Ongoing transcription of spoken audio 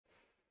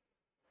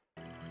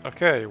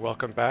Okay,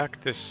 welcome back.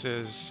 This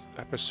is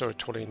episode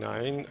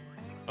 29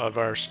 of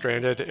our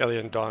Stranded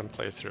Alien Dawn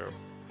playthrough.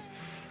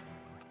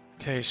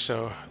 Okay,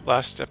 so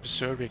last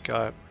episode we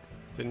got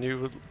the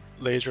new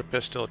laser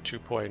pistol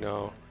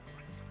 2.0.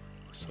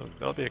 So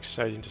that'll be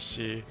exciting to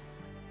see.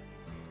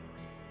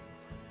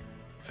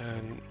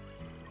 And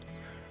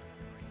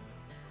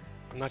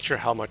I'm not sure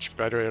how much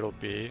better it'll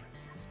be,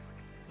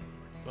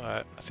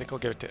 but I think I'll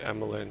give it to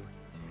Emmeline.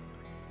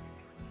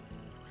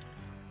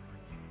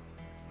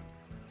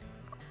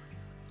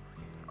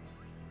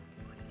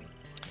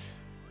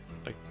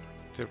 Like,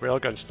 the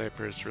railgun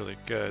sniper is really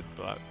good,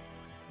 but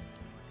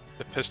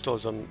the pistol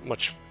is a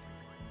much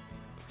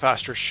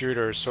faster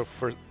shooter, so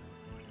for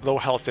low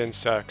health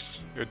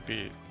insects it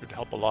would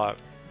help a lot.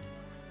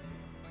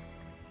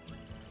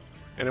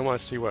 And I want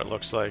to see what it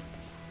looks like.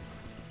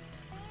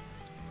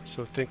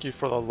 So thank you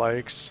for the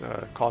likes,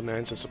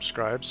 comments, and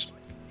subscribes.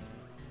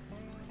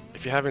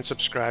 If you haven't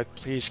subscribed,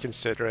 please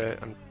consider it.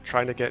 I'm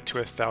trying to get to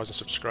 1,000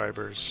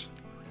 subscribers.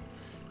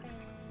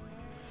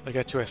 If I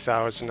get to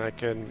 1,000, I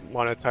can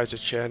monetize the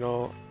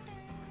channel,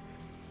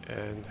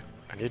 and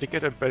I need to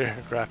get a better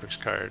graphics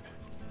card.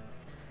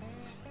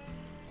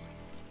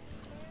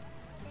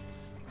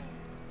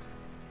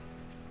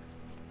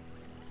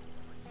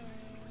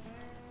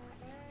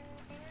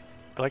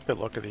 I like the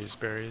look of these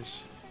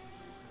berries.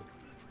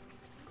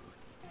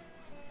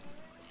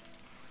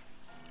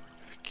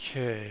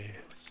 Okay,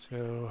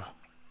 so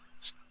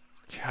it's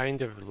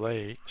kind of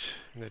late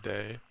in the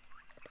day.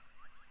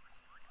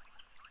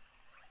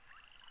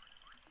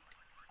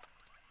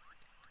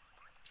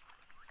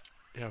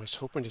 Yeah, I was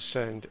hoping to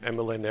send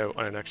Emmeline out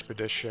on an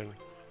expedition.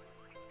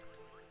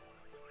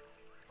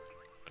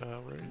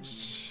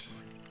 Where's...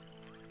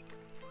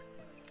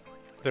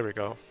 There we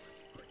go.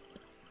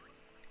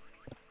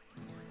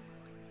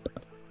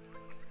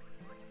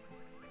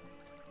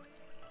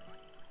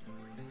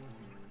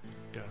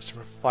 Yeah, so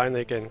we're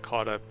finally getting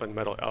caught up on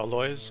metal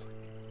alloys.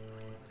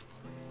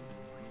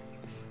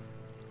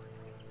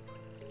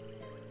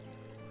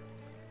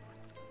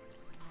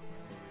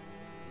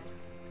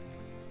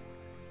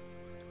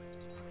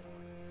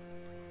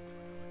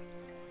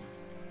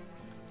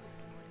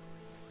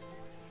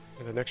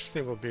 And the next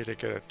thing will be to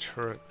get a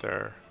turret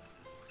there.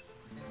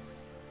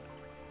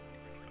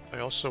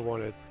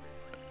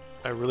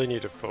 I really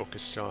need to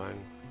focus on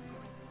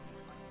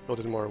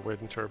building more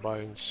wind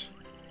turbines.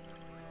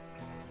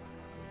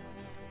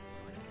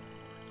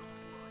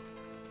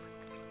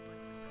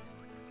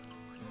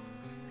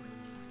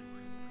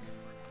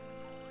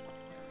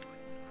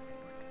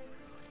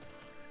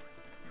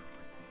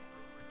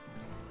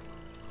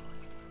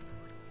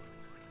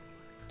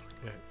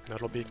 Yeah,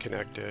 that'll be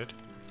connected.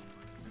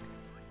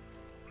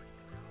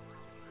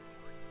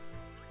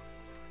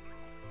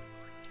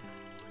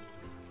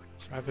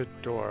 So I have a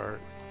door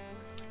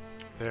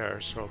there,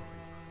 so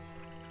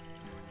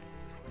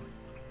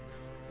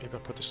maybe I'll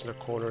put this in a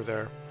corner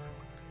there.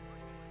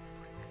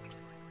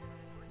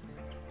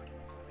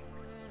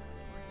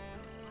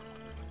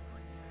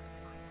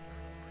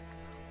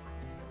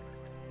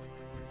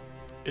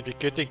 It'd be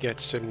good to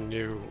get some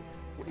new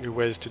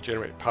ways to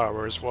generate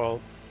power as well.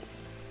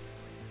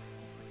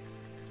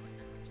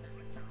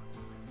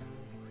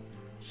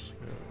 So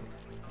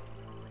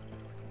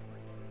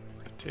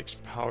it takes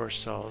power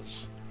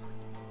cells.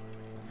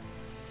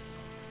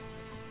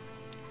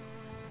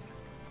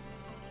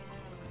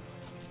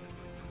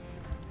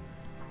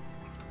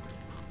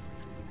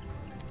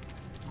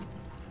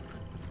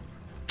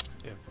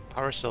 Yeah,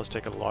 power cells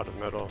take a lot of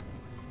metal.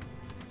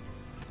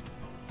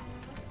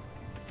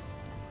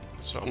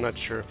 So I'm not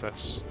sure if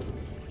that's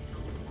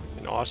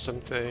an awesome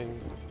thing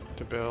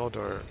to build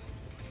or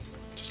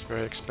just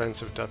very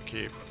expensive to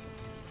upkeep.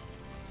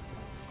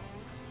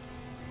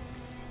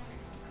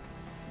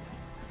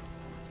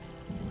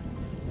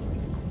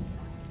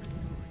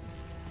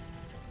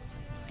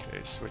 Okay,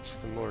 so it's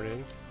the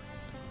morning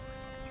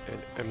and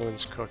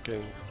Emmeline's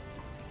cooking.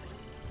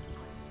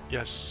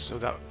 Yes, so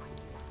that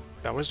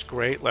was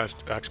great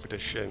last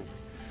expedition.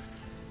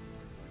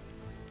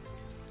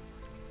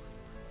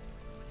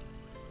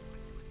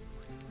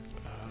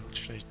 What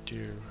should I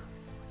do?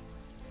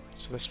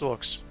 So this will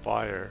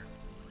expire.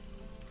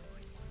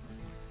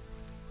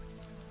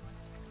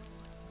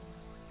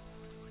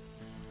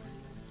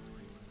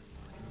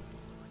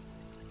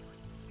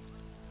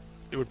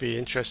 It would be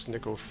interesting to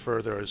go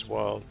further as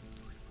well.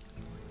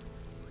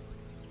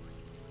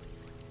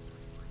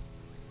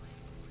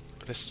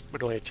 But this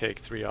would only take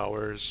 3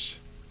 hours.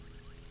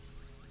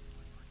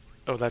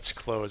 Oh, that's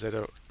closed. I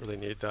don't really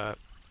need that.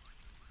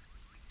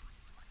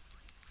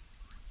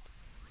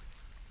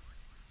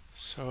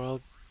 So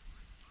I'll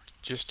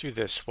just do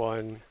this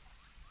one.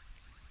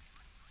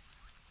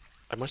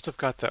 I must have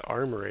got the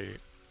armory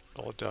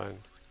all done.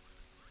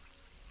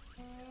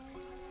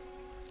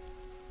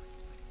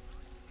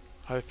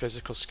 High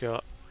physical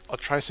skill. I'll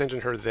try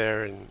sending her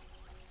there and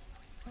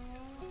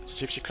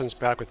see if she comes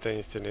back with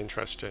anything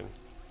interesting.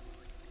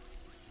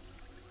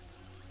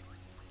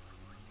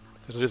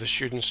 Then I'll do the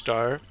shooting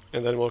star,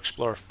 and then we'll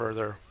explore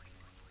further.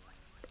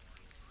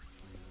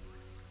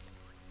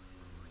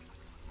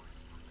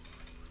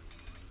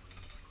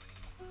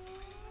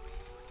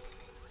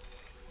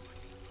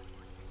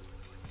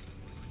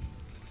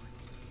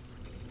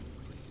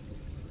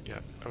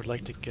 I would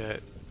like to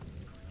get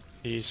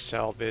these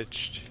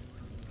salvaged.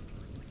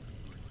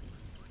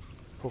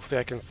 Hopefully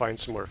I can find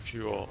some more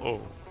fuel.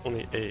 Oh,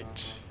 only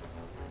 8.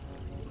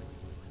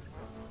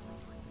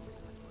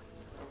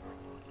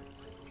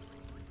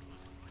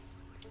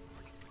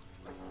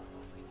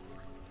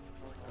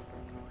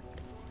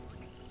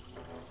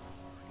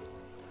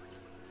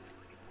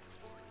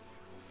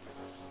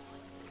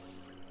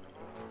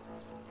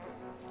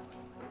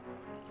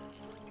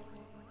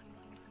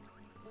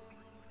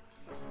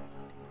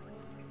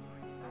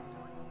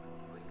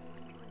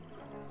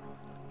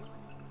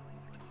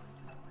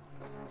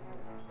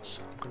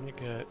 So I'm going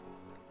to get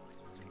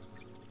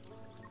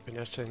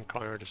Vanessa and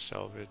Connor to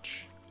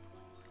salvage.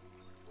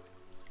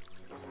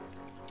 Oh,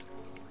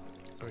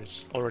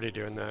 he's already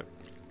doing that.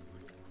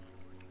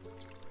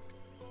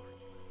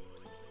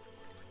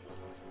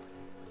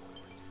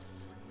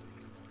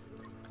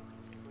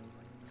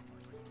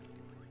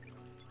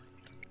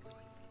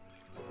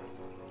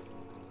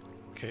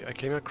 Okay, I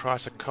came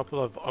across a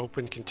couple of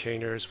open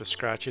containers with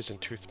scratches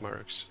and tooth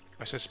marks.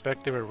 I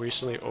suspect they were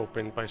recently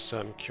opened by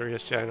some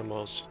curious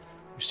animals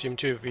who seem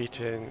to have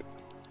eaten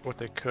what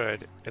they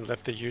could and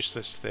left the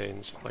useless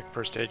things like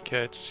first aid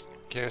kits,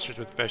 canisters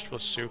with vegetable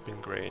soup,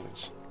 and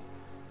grains.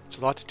 It's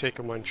a lot to take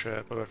in one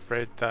trip. I'm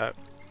afraid that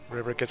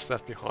whatever gets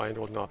left behind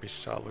will not be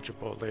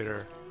salvageable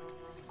later.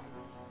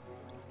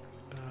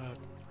 I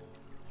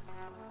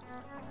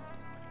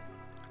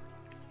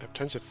have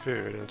tons of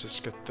food, and I'll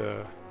just get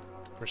the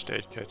first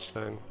aid kits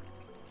then.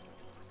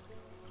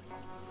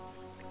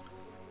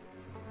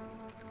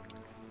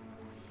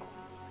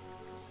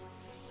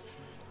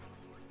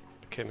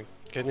 Okay, I'm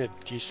getting a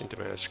decent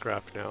amount of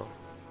scrap now.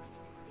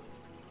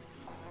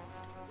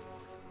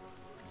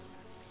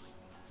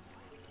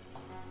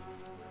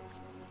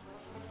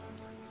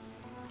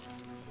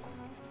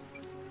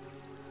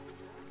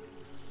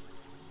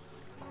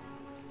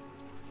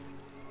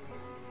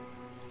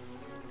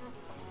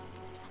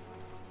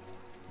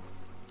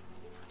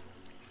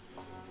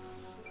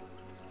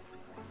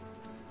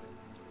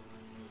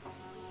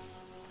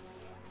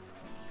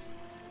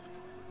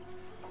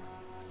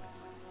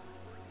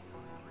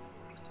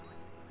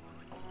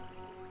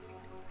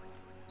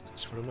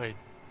 So what am I?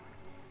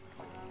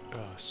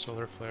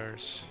 Solar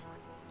flares.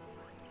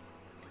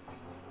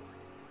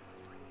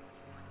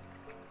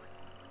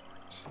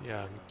 So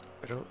yeah,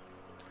 I don't.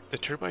 The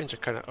turbines are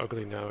kind of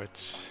ugly now.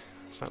 It's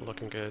not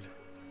looking good.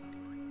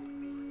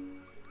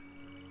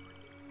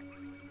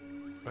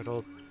 But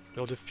I'll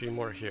build a few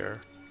more here.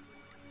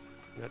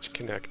 And that's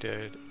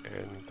connected,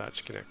 and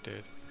that's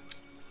connected.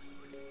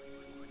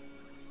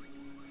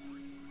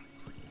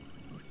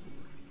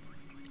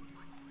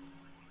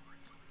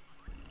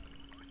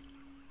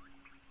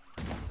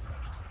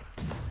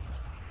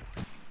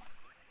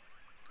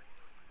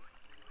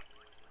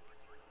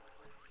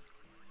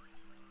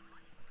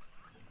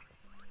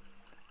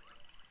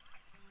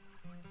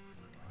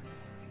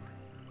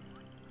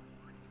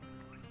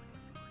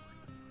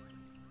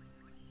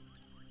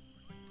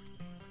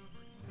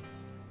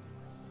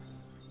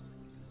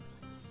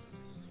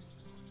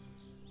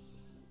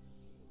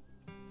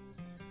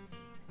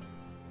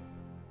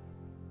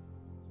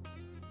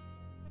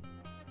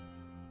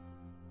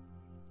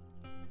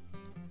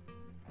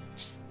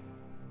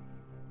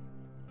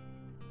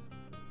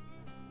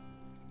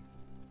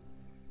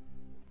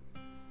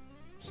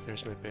 So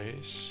there's my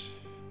base.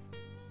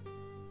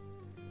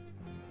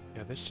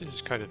 Yeah, this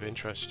is kind of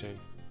interesting.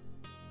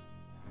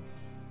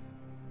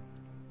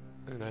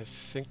 And I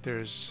think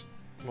there's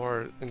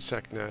more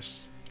insect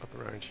nests up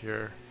around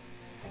here.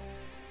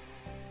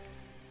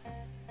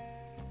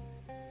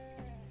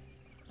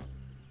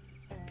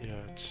 Yeah,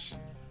 it's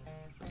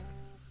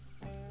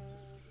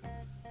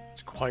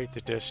quite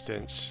the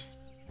distance.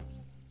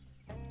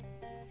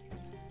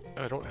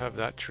 I don't have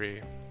that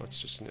tree. That's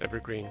just an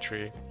evergreen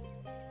tree.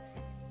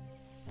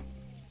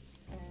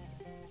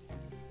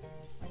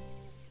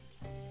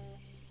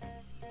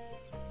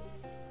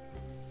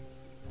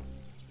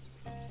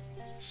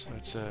 So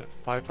it's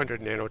 500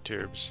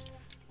 nanotubes.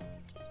 I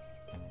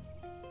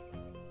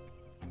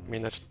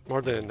mean, that's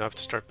more than enough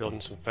to start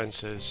building some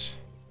fences.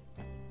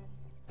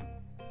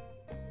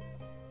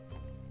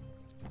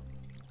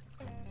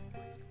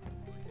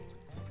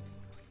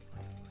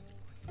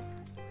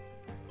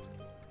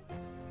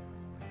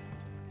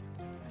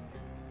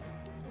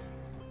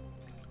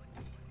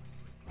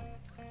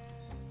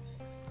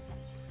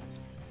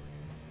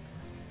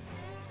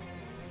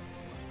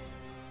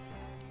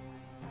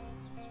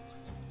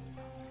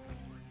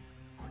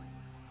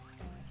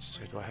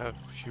 So do I have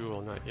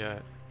fuel? Not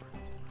yet.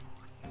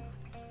 I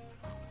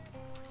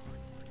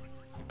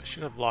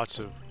should have lots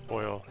of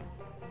oil.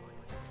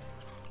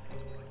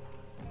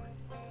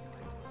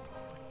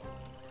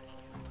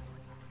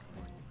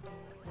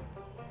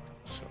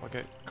 So I'll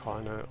get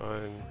Kana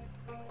on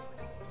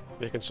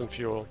making some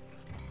fuel.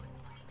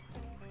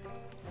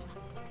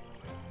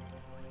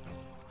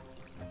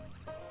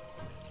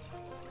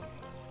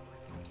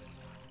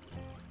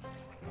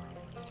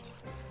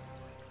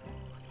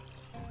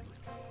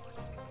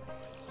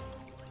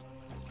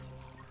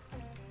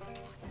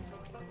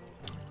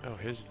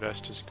 his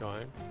vest is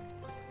gone.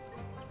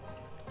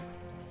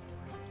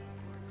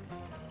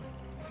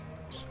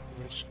 So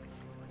where's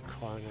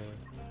Connor?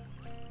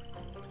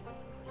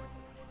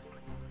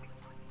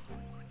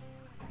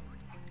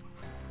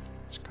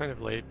 It's kind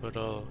of late, but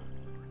I'll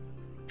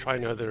try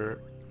to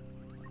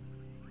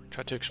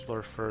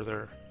explore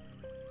further.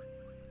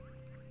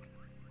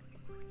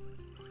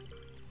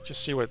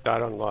 Just see what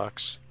that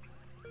unlocks.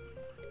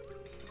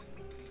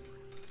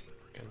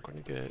 Okay, I'm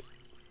going to get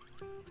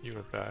you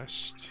a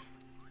vest.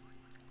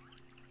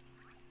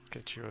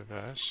 Get you a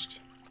vest.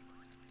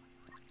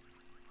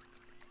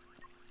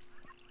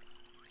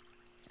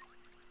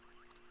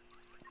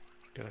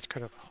 Yeah, that's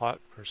kind of hot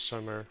for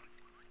summer.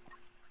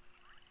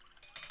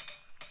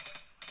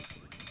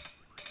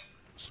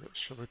 So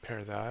she'll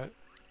repair that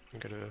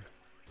and get a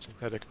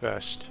synthetic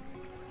vest.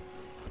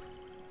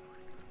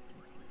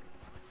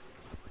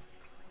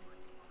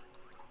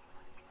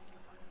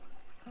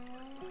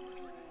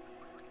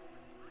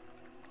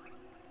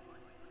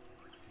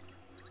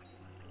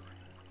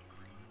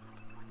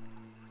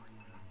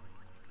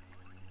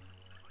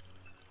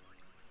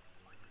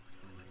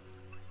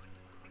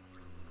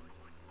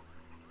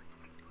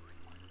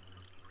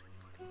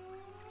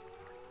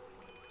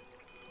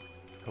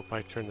 Hope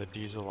I turn the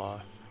diesel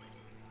off.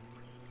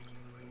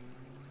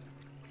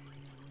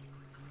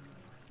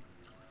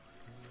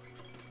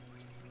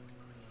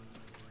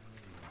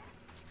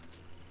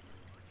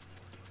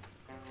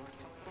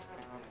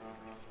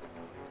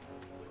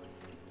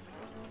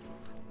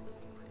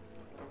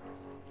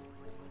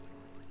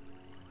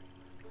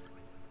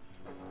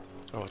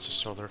 Oh, it's a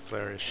solar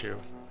flare issue.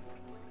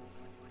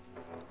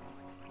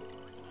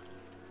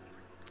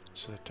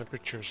 So the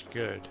temperature's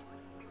good.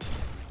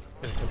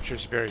 The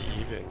temperature's very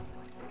even.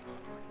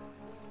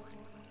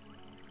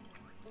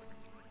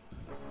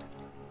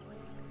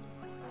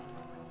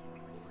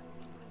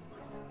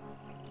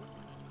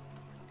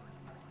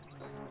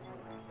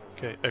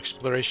 Okay,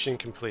 exploration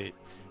complete.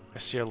 I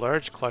see a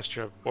large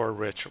cluster of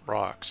ore-rich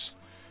rocks.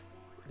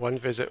 One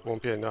visit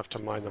won't be enough to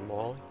mine them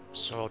all,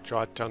 so I'll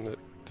jot down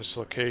this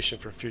location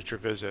for future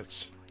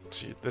visits.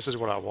 See, this is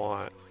what I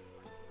want.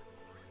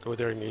 Go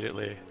there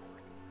immediately.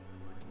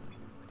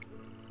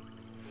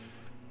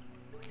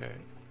 Okay,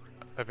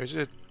 I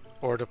visited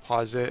ore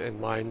deposit and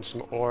mined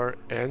some ore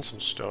and some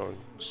stone,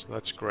 so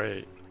that's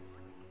great.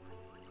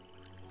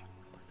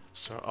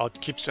 So I'll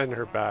keep sending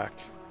her back.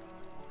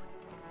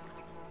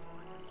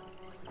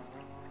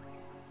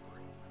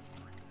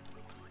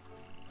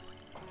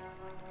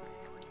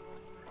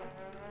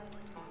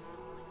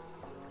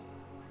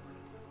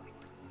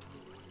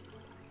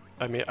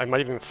 I mean, I might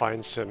even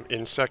find some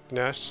insect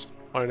nests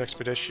on an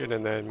expedition,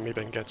 and then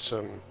maybe I can get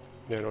some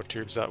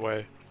nanotubes that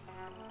way.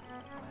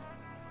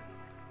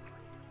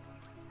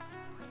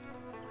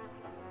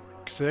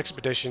 Because the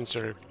expeditions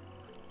are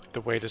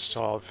the way to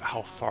solve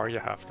how far you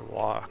have to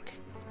walk,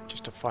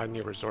 just to find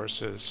new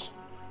resources.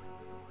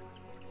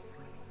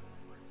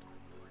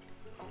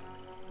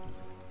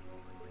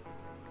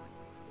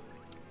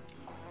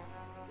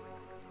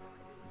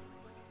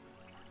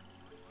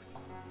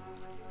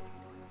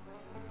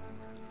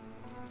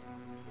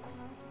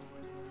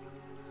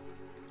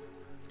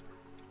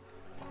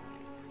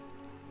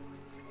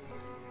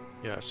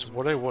 Yeah, so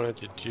what I wanted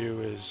to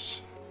do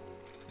is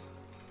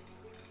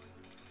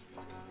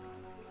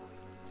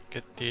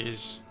get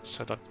these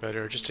set up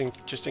better, just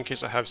in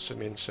case I have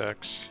some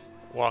insects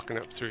walking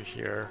up through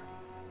here.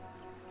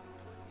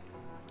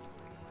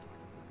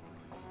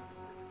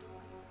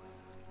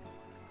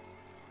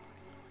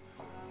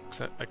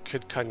 Because I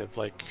could kind of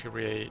like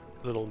create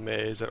a little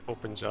maze that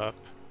opens up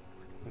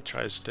and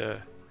tries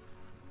to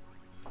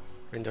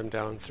bring them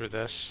down through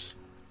this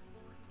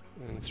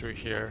and through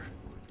here.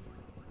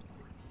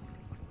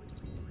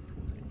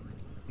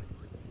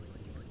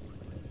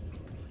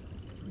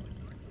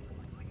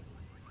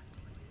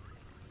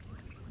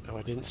 Oh,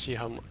 I didn't see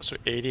how much. So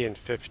 80 and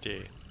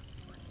 50.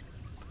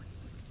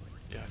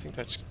 Yeah, I think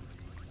that's...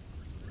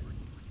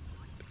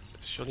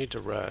 She'll need to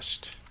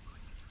rest.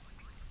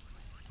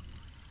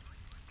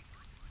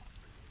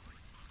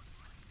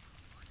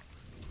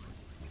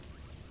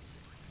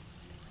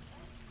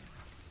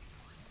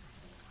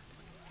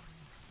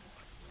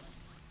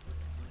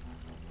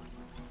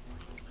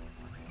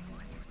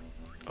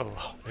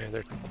 Oh man,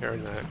 they're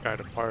tearing that guy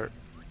apart.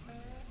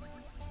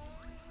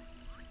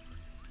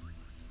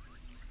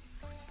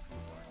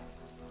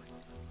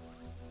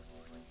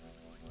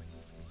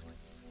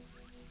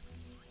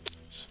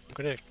 So I'm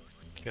gonna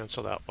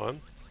cancel that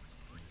one.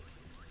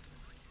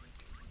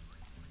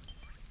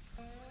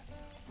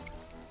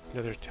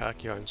 Another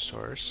tachyon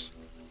source.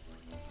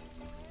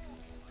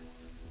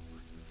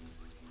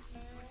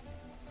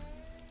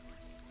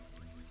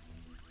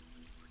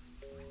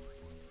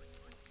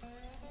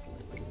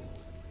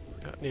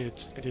 I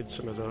needed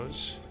some of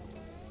those.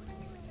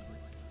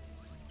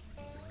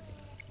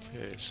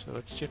 Okay, so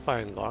let's see if I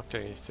unlocked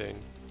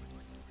anything.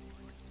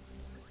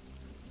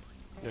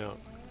 No.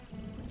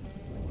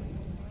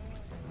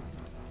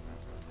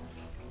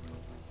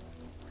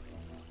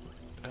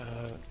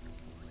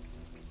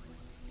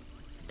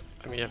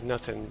 I mean, I have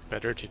nothing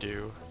better to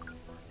do.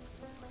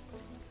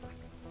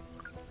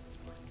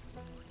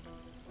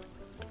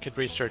 I could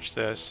research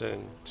this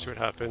and see what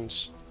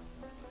happens.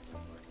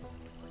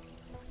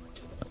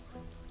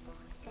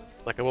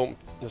 Like, I won't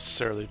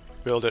necessarily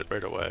build it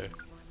right away,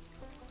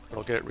 but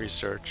I'll get it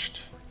researched.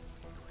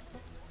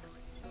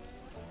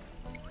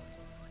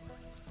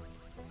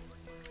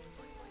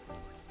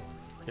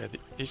 Yeah,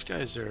 these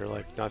guys are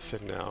like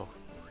nothing now.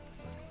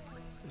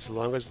 As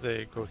long as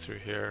they go through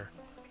here.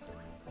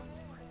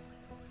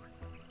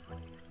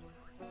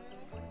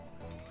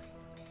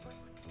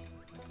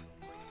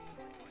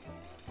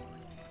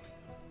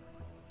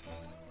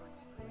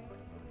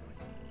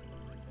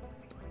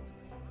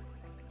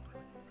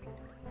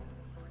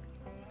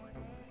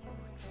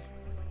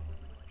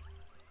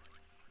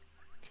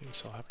 Okay,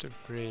 so I'll have to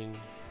bring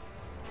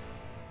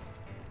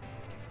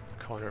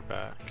Connor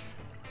back.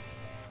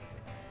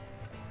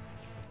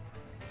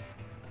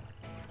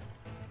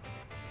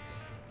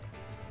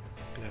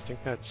 And I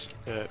think that's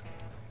it.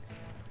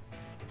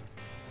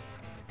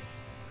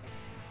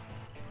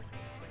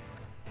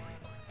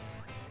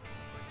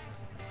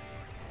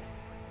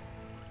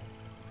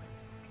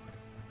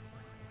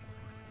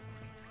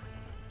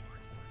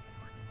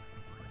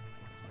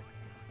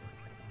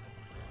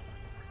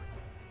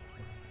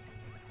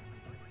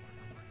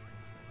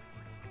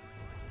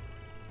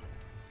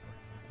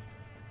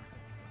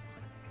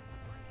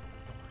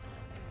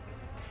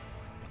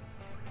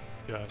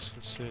 Yes,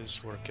 this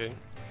is working.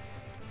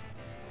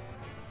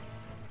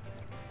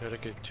 Had a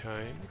good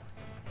time,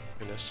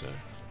 Vanessa.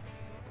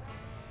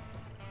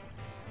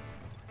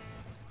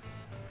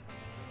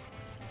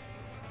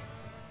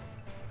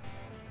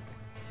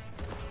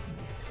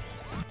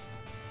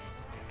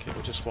 Okay,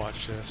 we'll just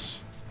watch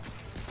this.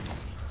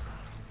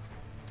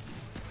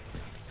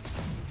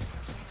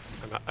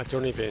 I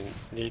don't even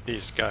need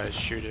these guys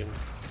shooting.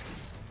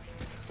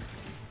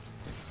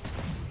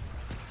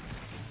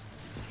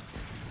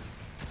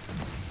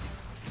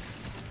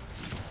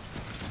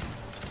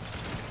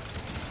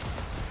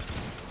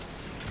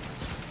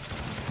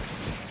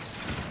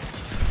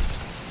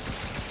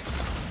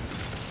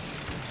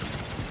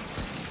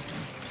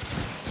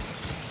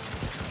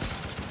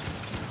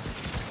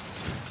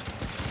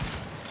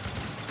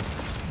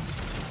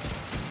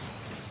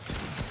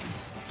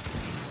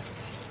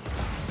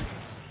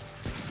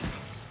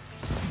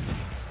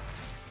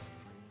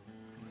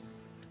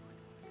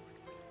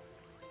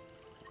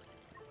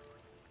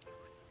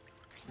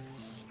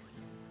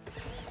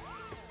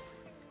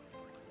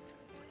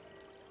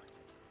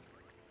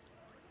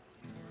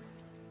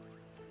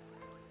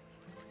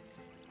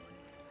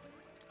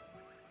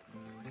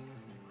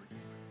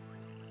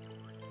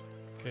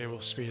 Okay,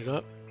 we'll speed it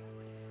up.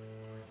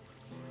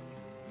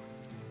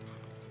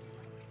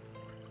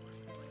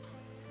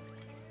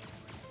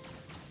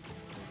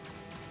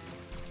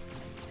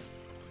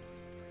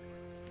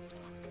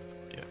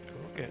 Yeah,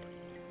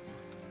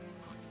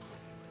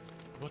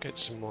 we'll get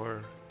some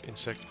more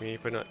insect meat,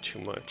 but not too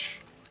much.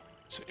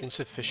 So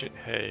insufficient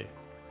hay.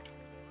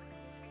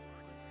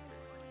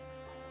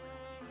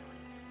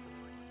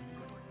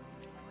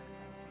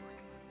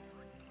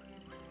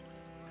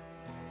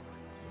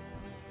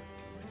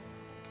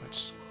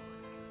 That's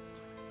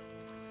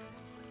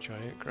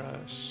giant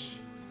grass.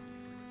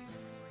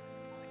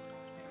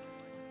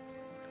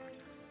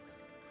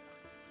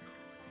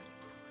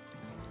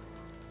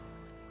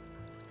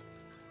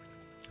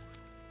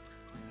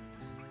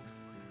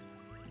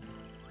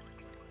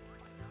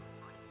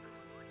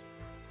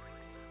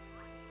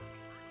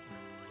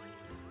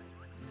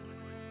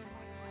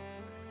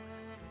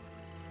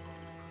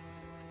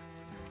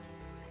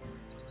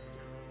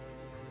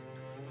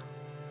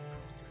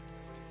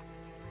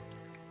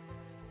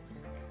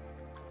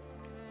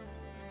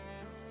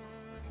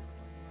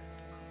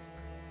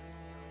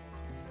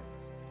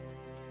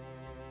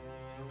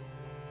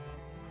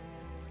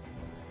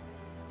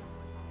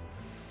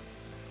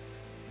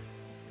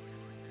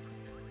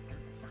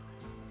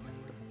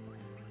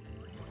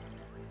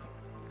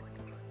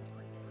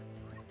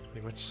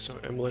 So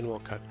Emlyn will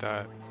cut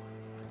that.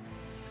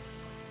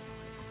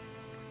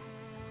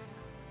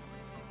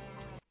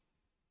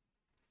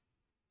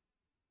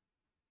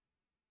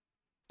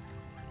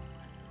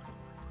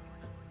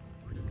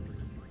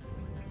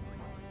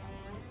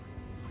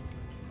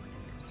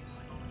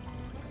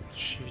 What's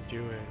she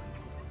doing?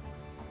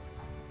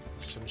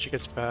 So when she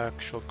gets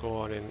back, she'll go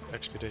on an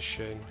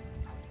expedition.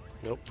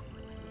 Nope.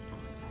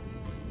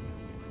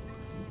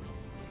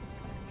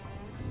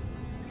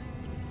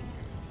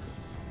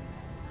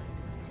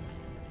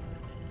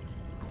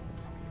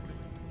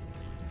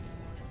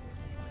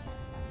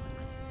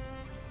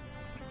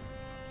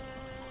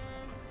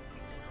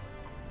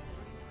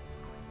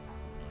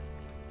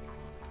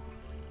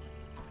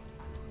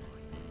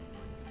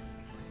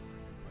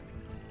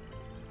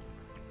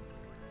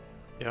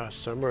 Yeah,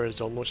 summer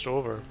is almost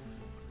over.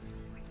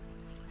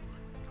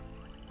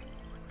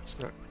 It's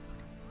not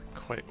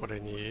quite what I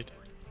need.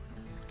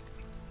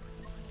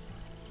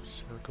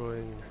 So I'll go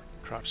and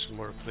craft some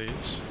more,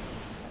 please.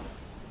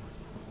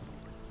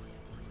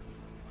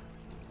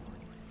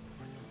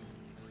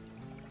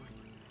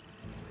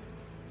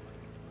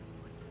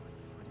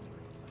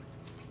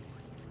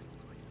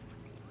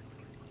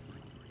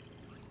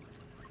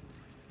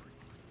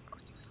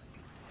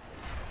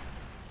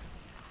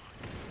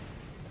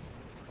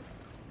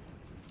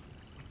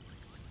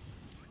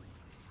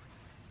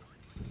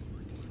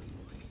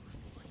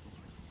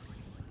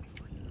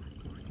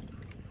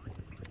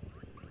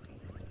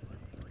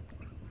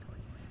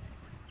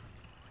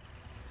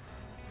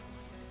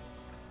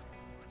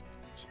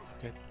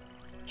 Get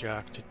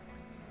Jack to...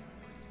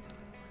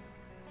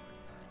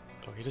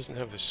 Oh, he doesn't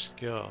have the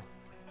skill.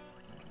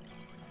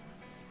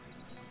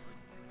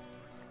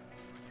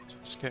 So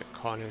let's get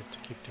Connor to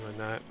keep doing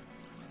that.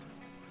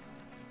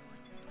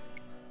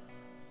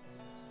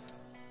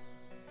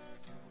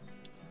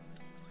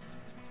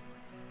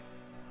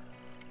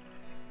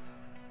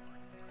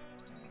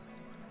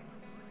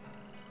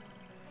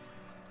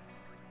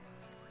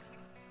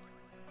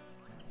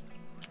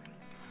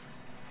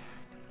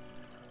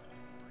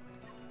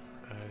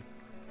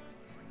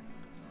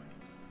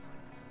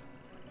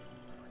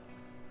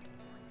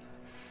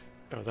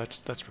 Oh, that's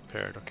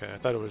prepared. Okay, I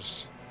thought it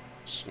was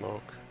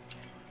smoke.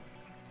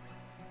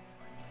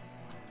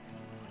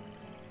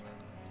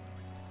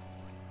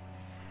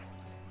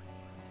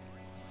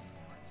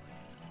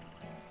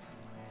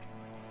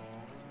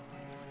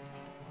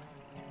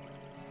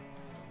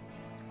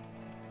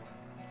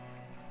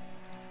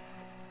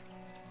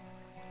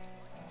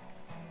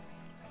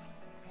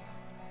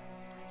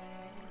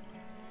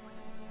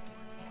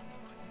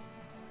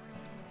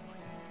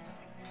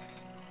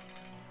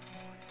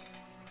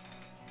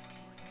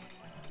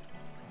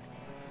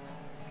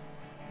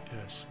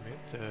 Yes,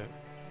 made the...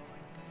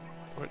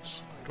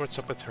 What's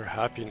up with her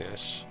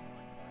happiness?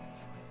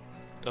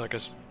 I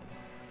guess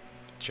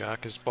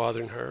Jack is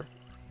bothering her.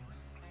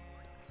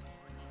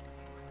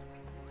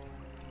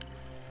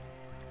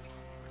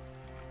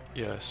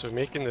 Yeah, so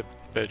making the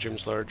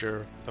bedrooms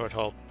larger, that would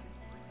help.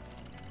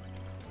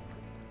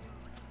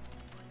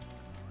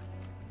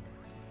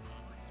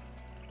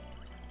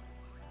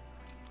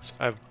 So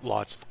I have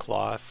lots of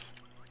cloth.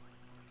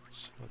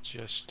 So I'll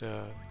just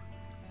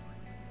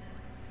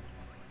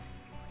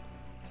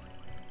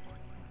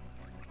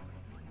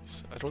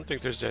I don't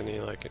think there's any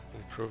like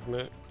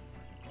improvement.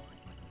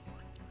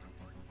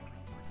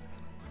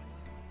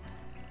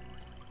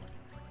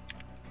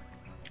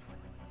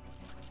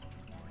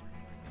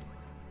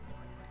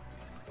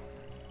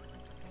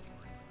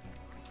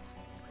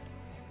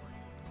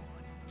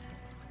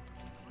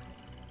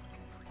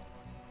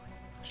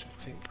 So I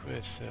think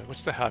with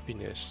what's the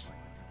happiness?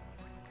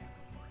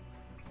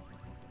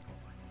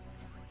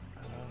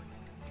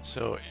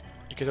 So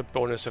you get a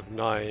bonus of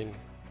 9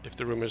 if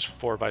the room is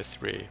 4 by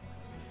 3.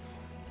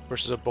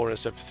 Versus a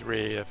bonus of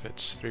 3 if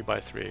it's 3 by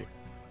 3.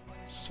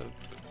 So,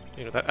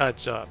 you know, that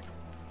adds up.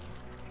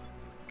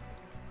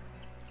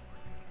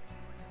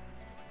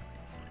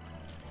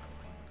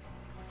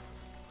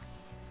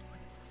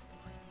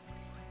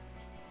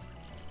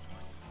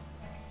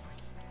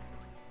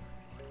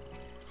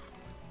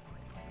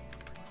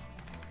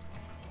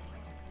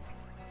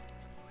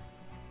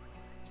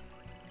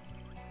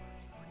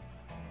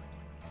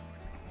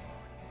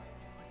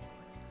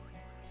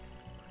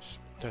 Just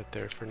put that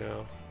there for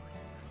now.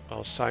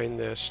 I'll sign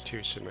this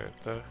to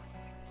Samantha.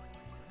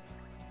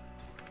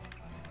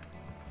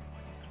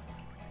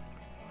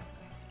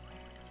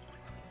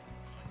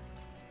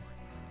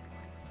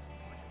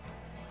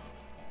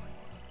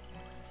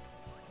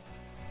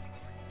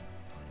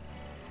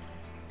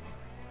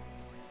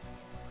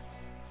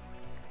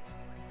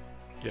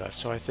 Yeah,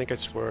 so I think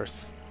it's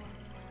worth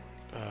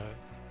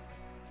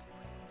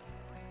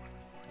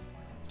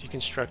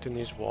deconstructing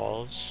these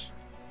walls.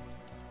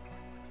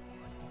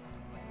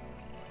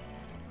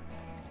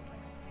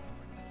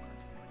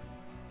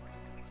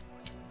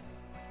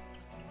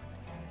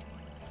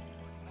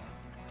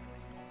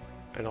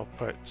 And I'll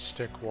put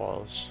stick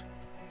walls.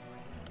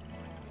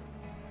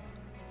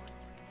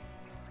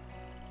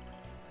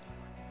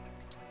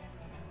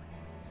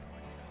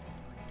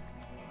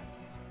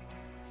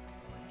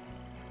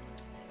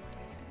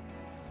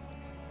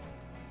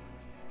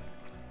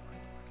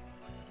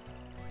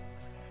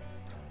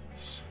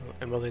 So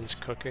Emmeline's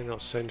cooking, I'll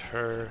send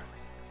her.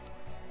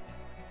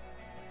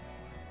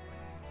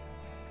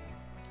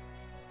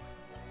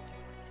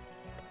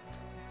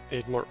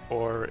 Need more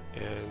ore,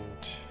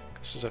 and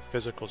this is a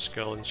physical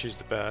skill and she's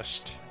the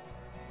best.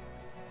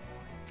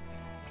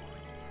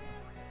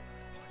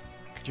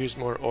 Could use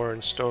more ore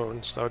and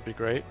stones, that would be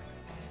great.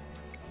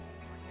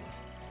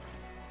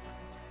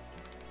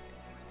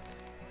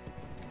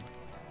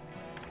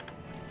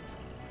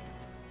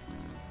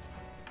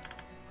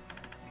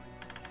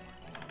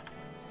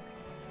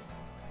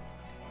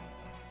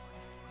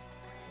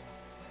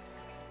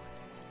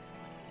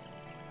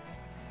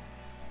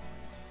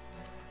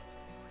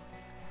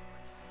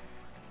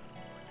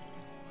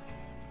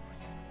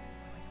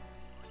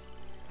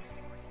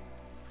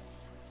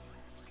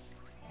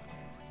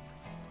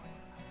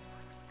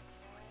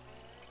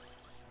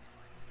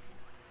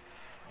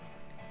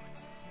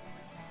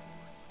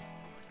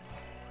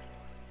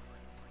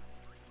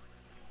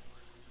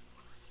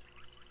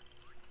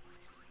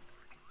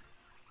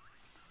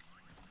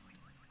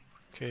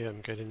 Okay,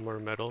 I'm getting more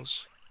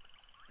metals.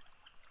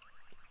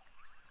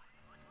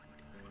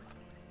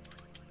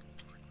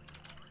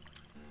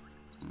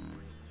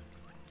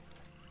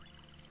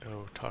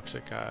 Oh,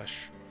 toxic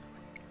ash.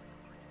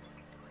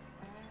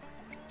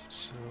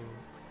 So,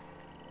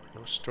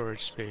 no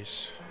storage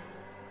space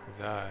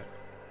for that.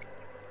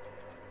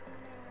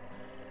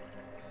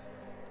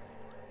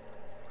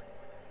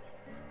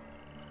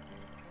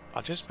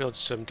 I'll just build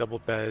some double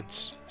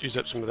beds, use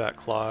up some of that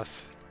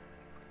cloth.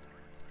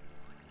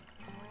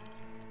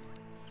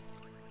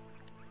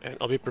 And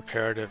I'll be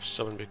prepared if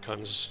someone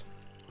becomes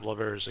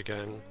lovers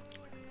again.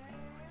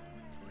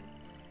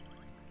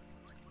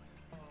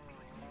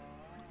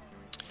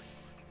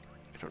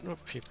 I don't know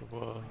if people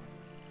will...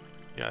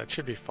 Yeah, it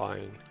should be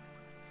fine.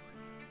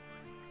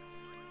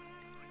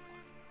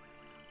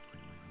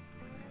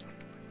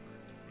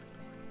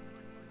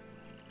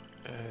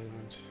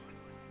 And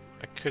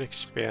I could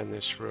expand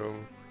this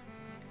room.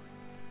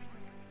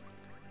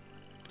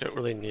 I don't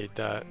really need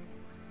that.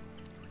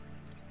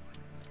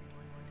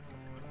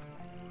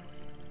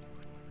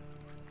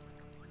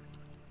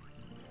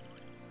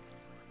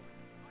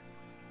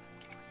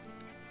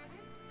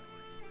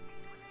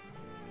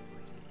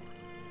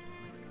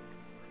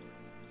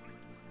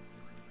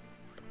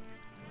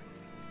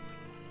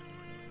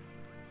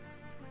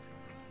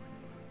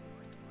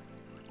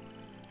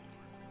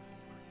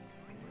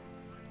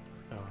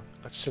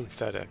 That's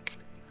synthetic.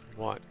 I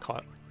want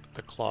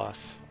the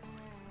cloth.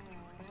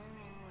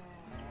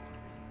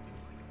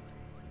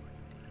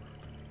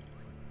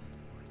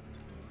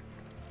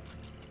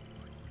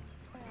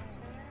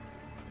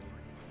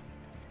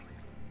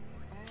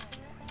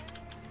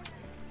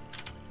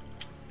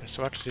 Yeah,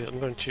 so actually I'm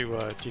going to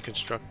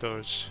deconstruct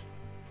those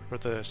for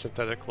the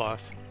synthetic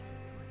cloth.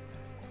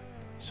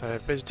 So I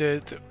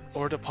visited the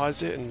ore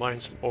deposit and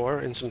mined some ore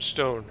and some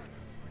stone.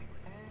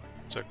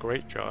 It's a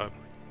great job.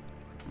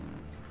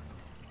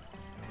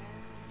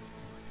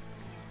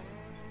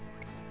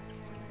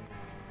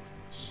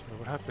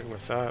 What happened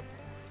with that?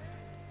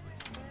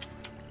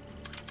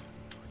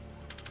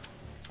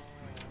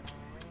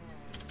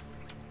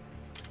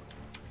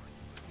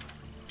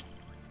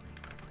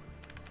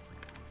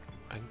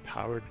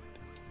 Unpowered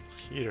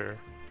heater.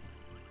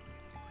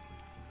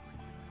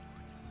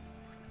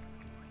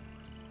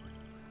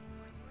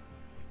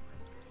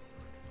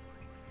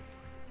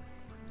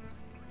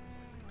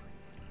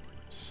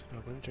 So I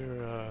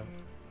wonder,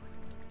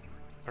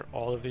 are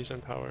all of these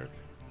unpowered?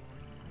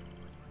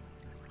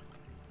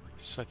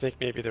 So I think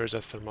maybe there's a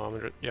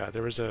thermometer. Yeah,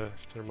 there was a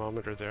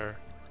thermometer there.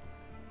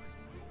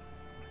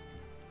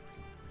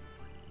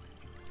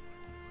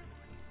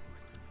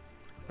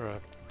 Or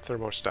a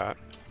thermostat.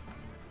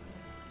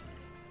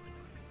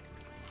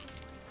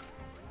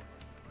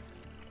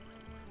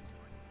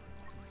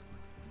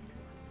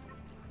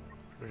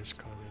 Where's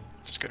Connie?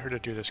 Just get her to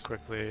do this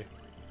quickly.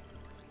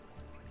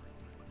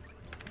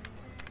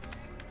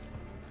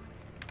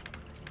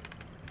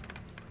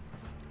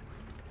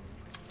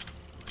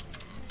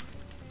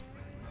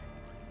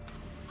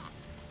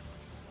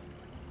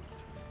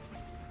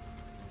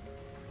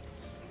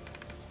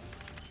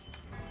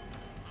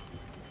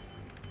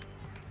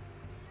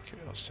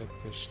 I'll set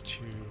this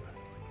to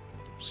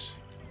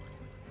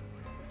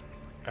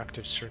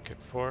active circuit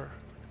 4.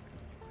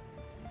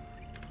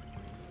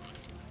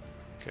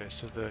 Okay,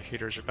 so the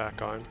heaters are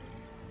back on.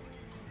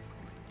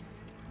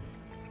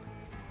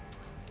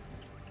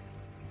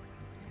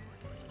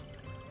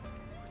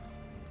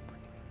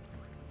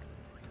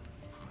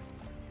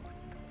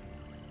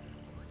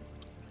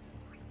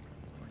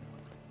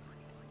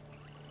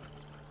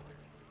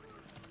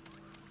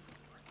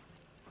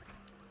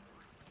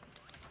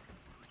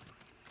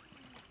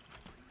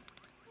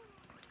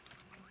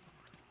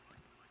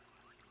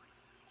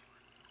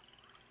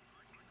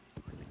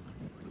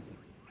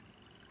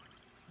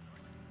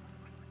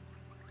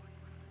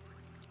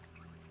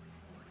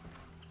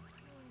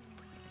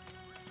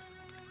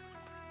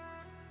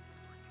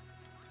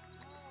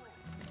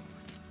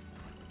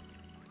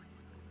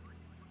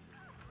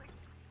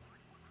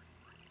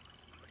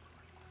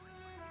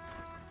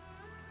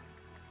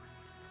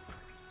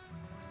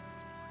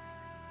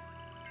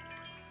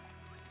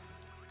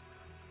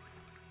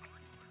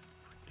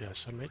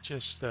 Yes, I might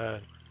just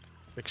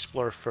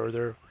explore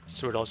further,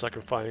 see what else I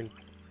can find.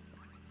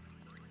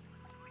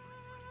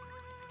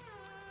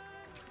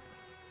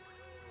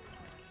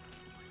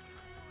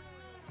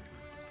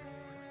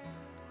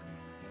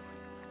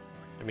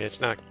 I mean, it's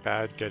not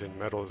bad getting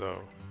metal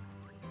though.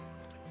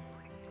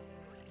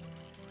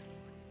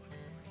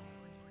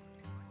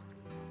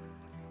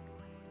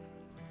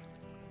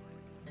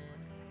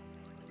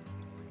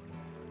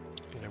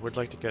 And I would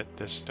like to get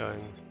this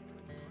done.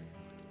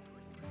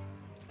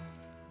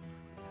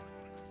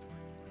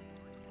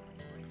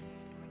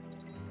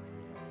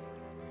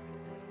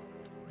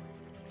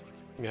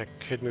 I mean,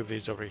 I could move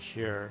these over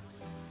here.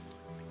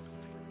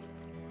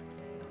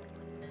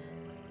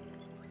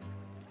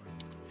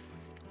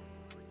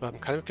 But I'm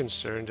kind of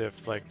concerned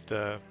if, like,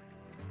 the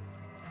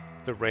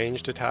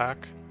ranged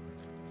attack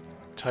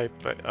type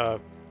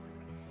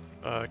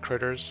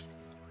critters.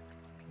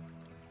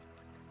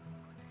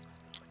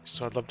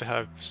 So I'd love to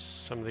have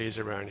some of these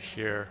around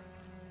here.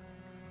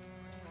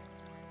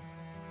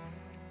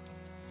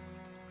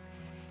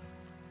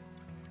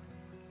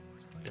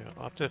 Yeah,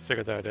 I'll have to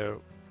figure that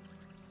out.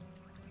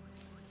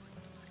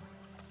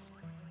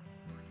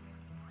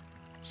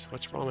 So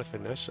what's wrong with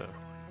Vanessa?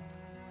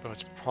 Oh,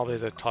 it's probably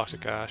the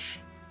toxic ash.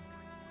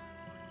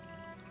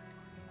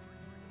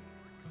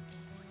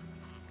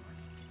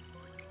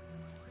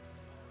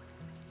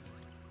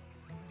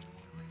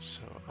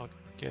 I'll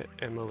get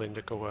Emmeline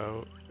to go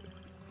out.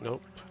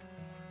 Nope.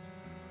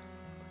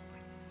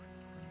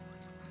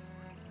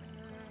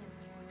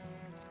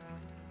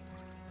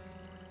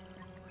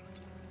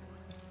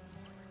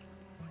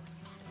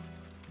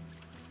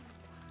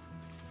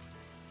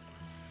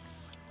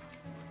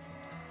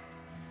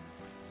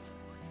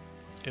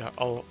 Yeah,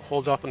 I'll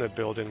hold off on the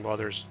building while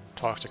there's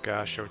toxic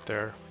ash out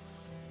there.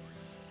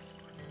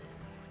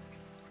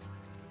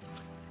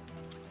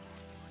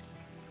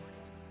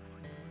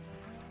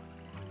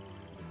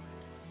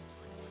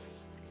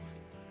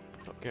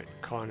 I'll get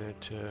Connor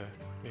to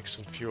make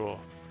some fuel.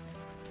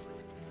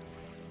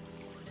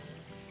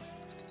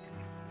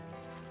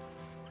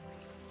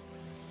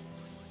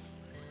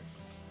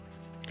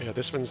 Yeah,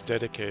 this one's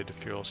dedicated to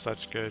fuel, so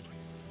that's good.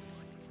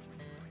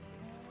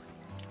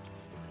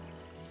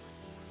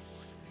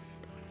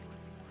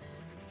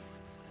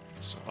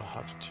 So I'll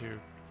have to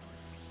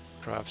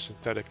craft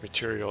synthetic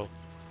material.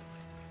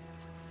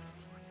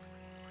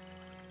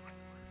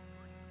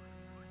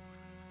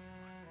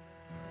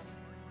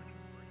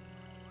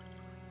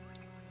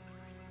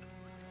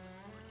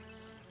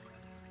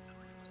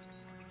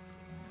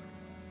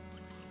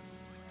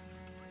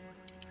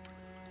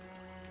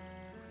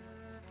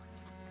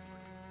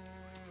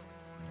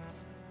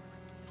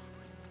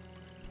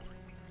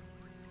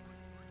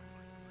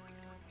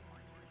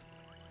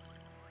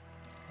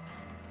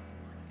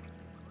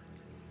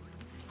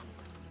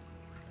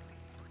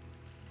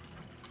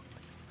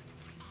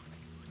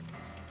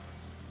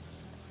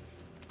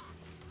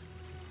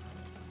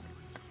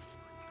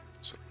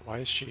 So why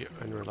is she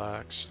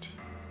unrelaxed?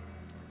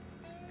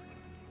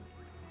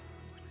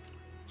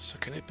 So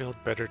can I build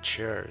better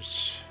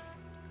chairs?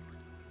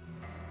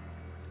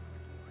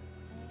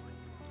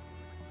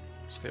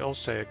 So they all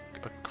say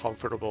a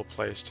comfortable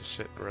place to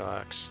sit and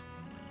relax.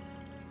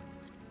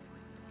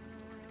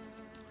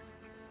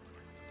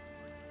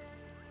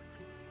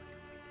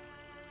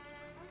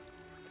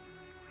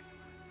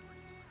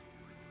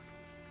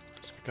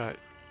 So I got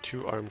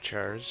 2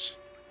 armchairs.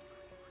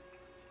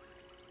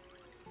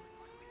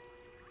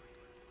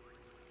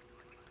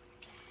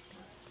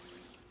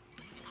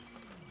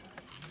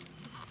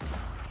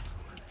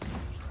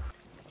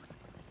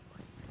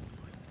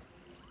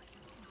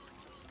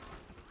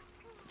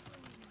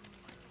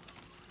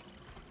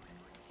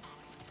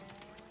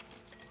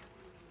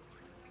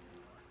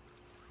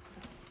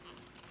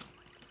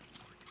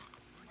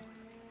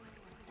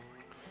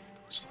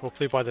 So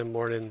hopefully by the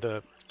morning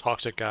the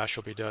toxic ash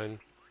will be done.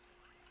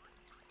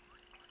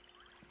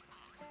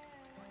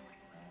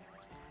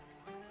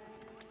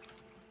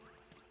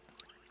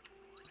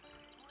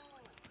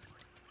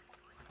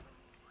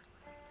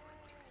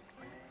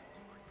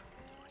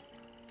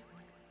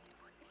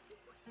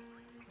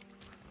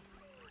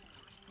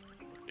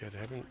 Yeah, they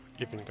haven't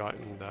even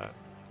gotten that.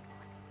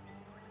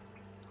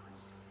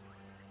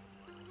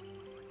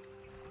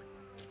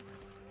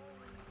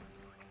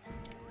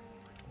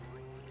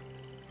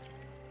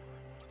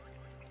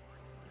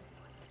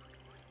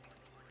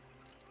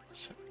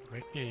 So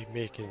might be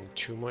making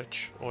too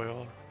much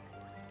oil.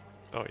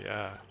 Oh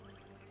yeah.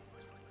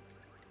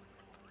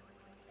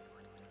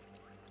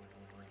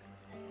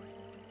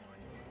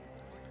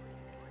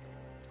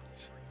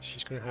 So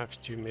she's gonna have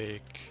to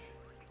make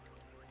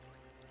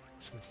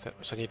some,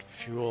 so I need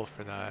fuel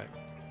for that.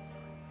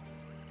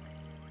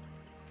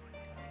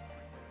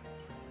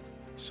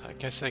 So I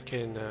guess I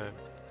can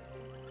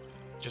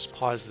just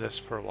pause this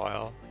for a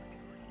while.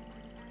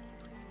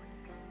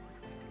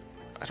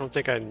 I don't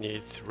think I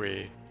need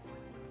 3.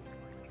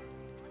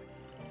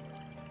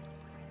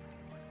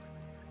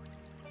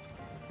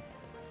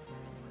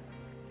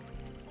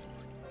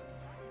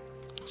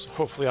 So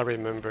hopefully I'll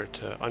remember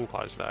to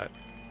unpause that.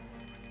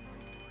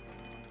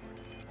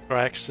 Or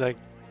actually, like,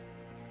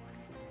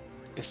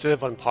 instead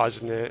of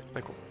unpausing it,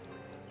 like, I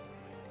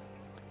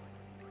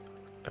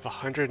have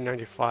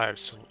 195,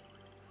 so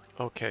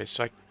okay,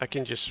 so I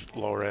can just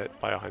lower it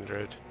by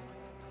 100.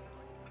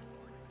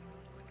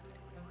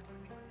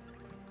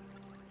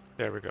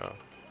 There we go.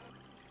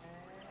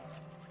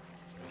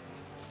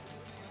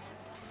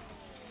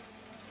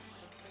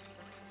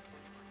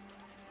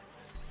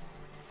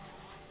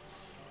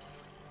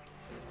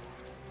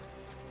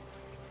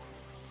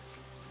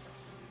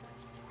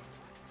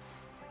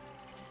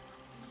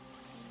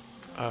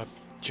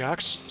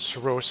 Jack's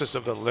cirrhosis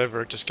of the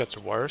liver just gets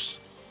worse.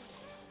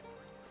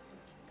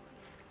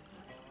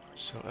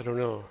 So I don't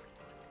know.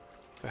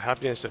 The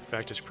happiness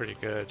effect is pretty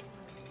good.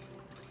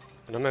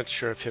 And I'm not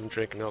sure if him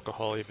drinking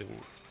alcohol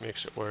even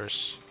makes it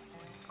worse.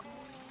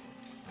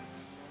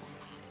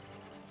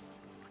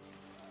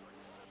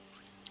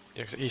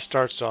 Yeah, 'cause he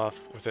starts off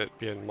with it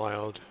being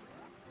mild.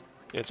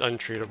 It's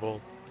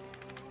untreatable.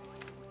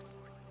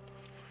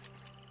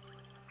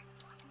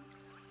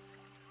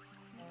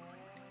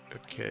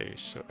 Okay,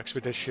 so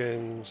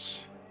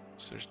expeditions.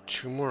 So there's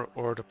 2 more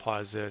ore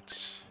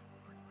deposits.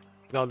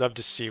 And I'd love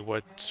to see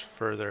what's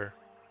further.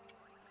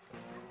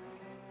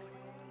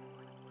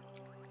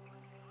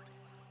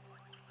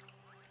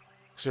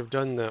 So we've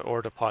done the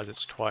ore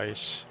deposits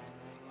twice.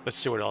 Let's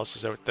see what else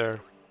is out there.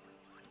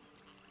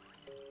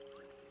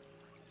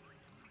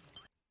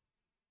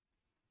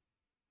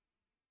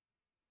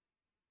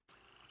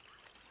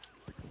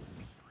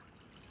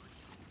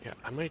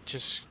 might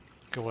just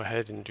go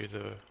ahead and do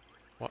the...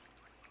 What?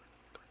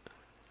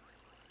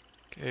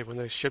 Okay, when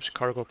the ship's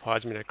cargo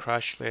pods made a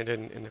crash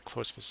landed in the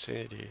close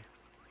vicinity.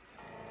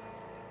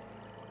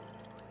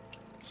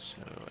 So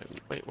I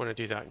might want to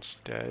do that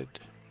instead.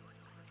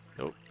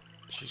 Nope,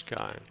 she's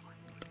gone.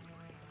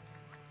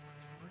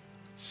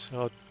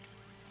 So I'll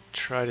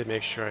try to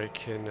make sure I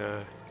can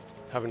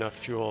have enough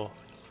fuel.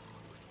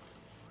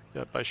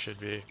 Yep, I should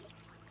be.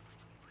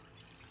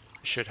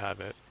 I should have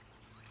it.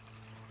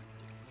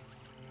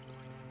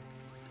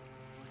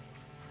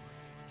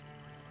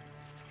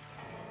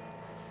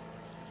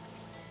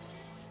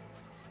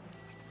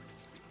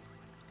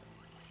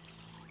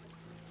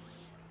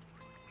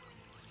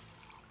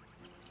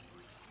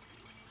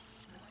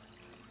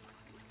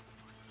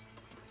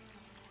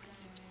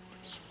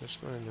 So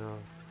this one,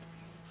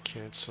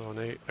 cancel,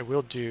 and I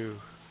will do...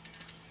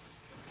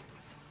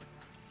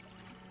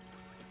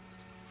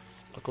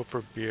 I'll go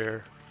for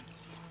beer.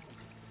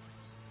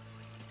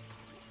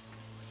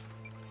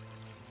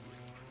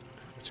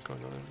 What's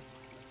going on?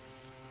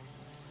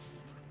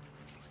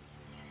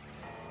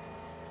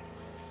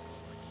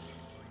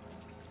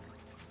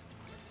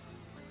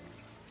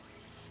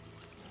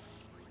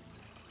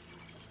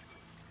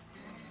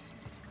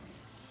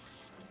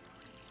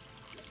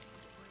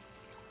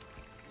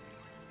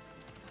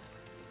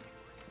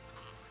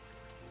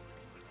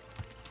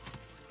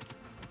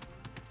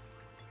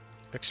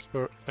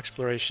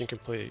 Exploration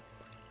complete.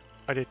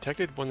 I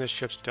detected one of the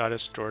ship's data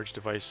storage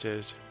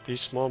devices.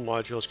 These small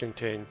modules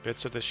contain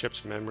bits of the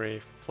ship's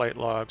memory, flight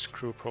logs,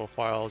 crew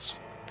profiles,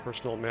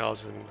 personal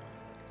mails, and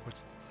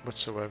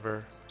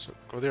whatsoever. So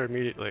go there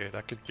immediately.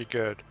 That could be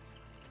good.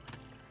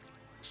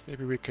 So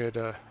maybe we could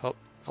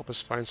help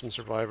us find some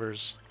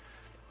survivors.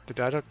 The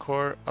data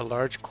core, a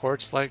large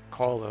quartz-like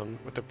column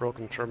with a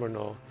broken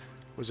terminal,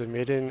 was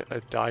emitting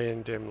a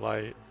dim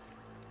light.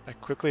 I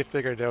quickly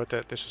figured out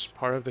that this was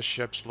part of the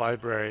ship's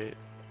library.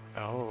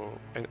 Oh,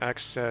 and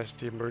accessed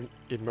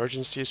the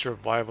emergency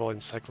survival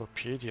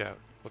encyclopedia.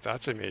 Well,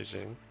 that's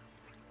amazing.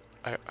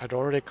 I'd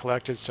already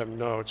collected some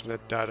notes when the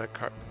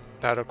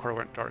data core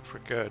went dark for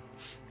good.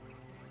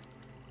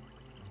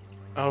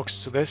 Oh,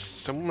 so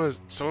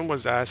someone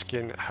was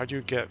asking, how do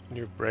you get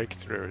new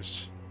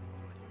breakthroughs?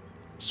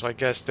 So I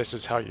guess this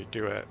is how you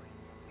do it.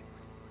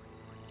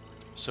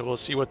 So we'll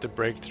see what the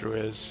breakthrough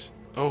is.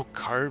 Oh,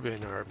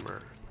 carbon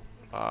armor.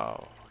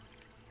 Wow.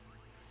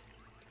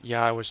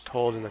 Yeah, I was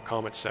told in the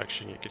comment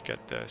section you could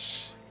get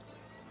this.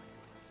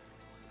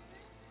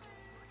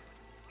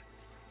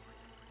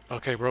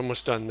 Okay, we're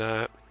almost done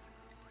that.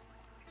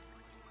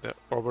 The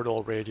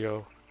orbital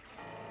radio.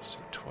 So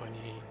 20.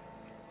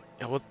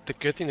 Yeah, well, the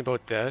good thing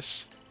about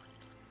this,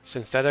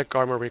 synthetic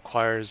armor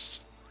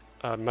requires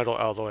metal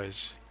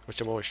alloys, which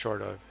I'm always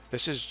short of.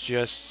 This is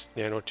just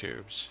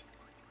nanotubes.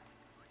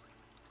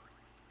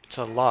 It's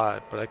a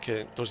lot, but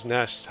those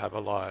nests have a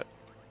lot.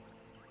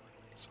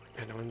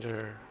 And I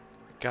wonder,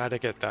 gotta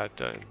get that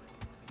done.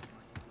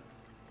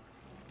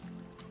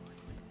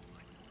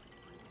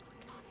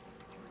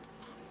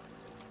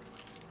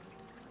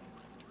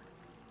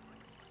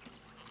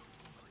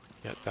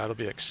 Yeah, that'll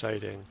be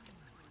exciting.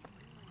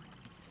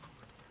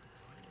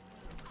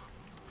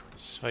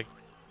 So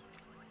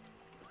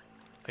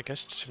I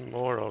guess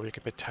tomorrow we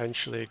could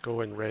potentially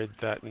go and raid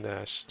that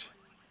nest.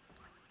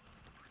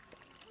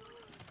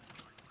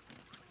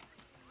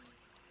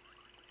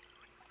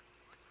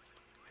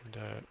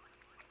 And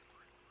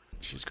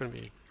she's gonna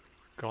be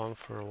gone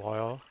for a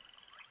while.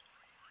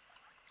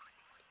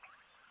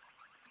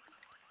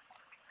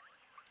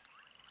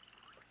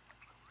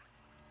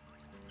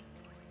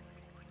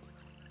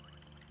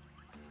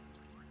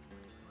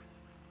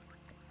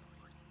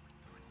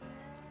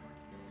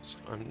 So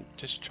I'm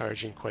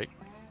discharging quite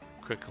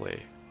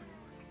quickly.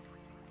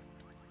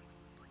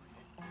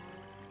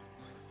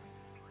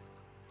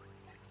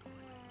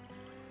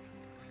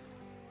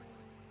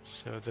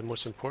 So the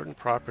most important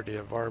property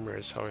of armor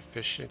is how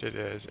efficient it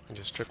is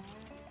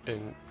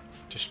in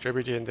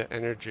distributing the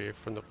energy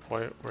from the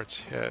point where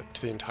it's hit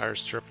to the entire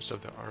surface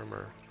of the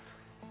armor.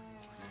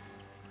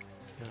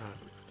 Yeah,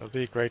 it'll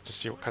be great to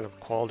see what kind of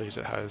qualities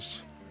it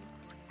has.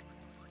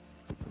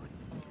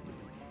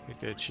 Okay,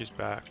 good, she's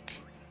back.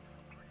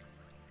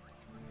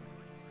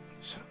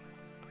 So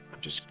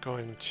I'm just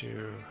going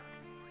to...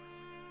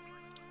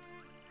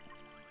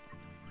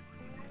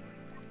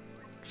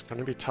 It's going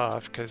to be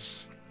tough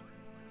because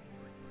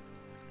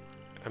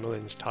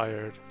Emmeline's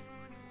tired.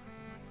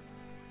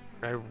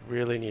 I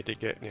really need to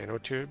get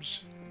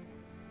nanotubes,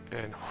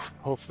 and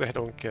hopefully I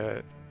don't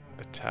get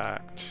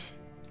attacked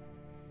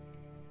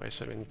by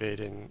some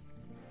invasion.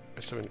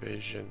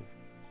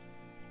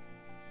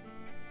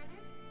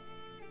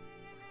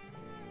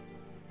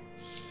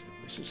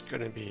 This is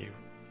going to be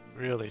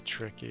really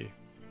tricky.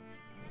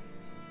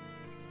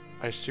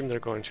 I assume they're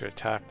going to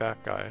attack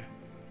that guy.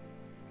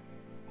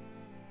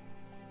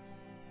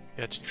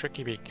 Yeah, it's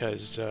tricky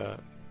because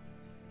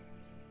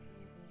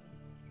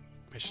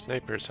my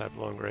snipers have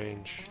long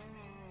range.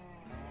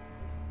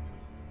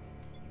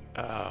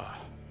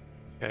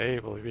 Okay,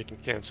 well we can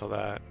cancel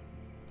that.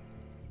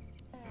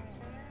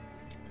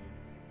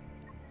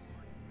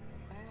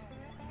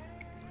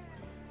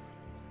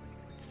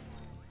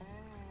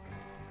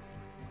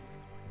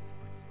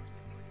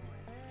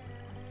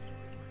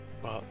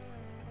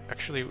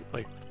 actually,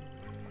 like,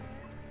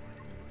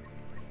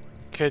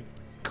 could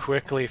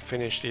quickly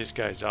finish these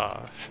guys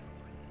off.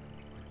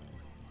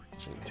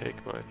 Doesn't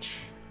take much.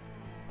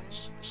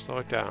 Slow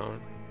it down.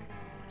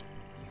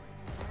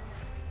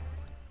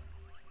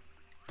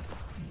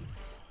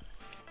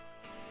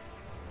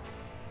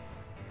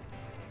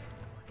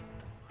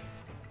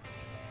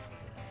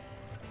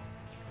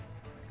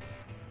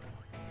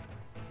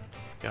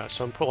 Yeah,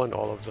 so I'm pulling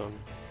all of them.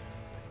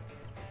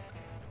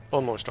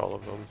 Almost all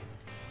of them.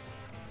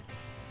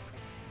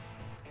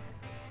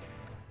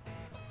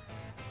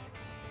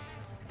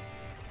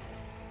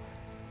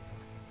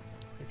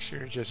 Make sure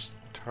you're just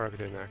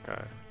targeting that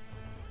guy.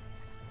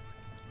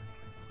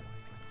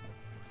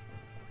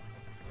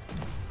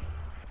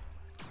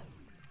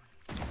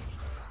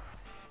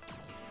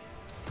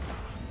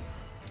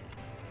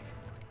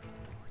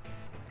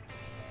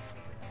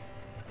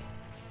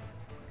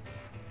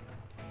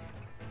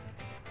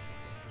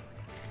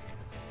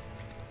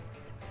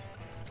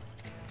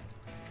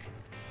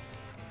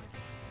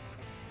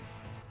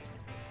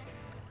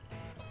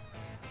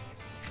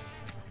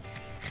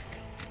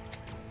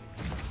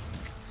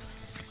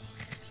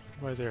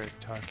 Why they're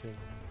attacking?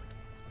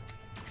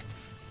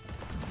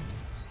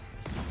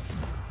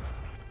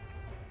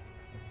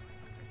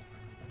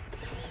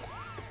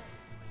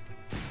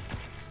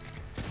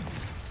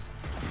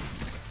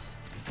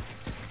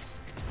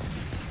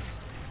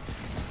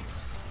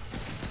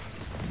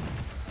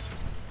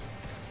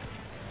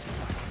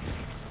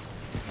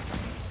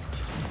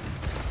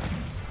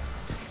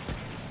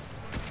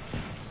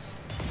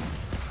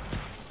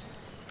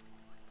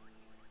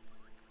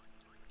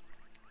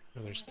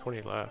 Oh, there's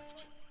 20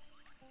 left.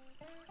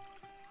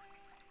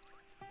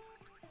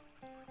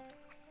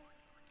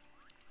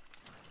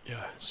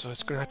 Yeah, so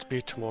it's gonna have to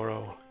be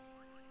tomorrow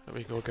that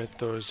we go get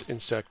those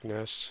insect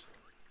nests.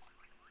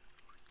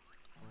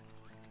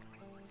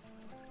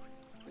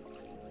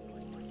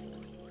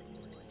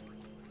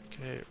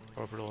 Okay,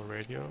 orbital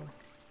radio.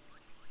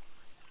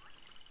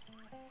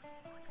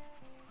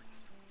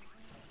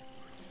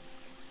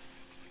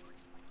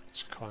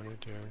 What's Connor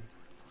doing?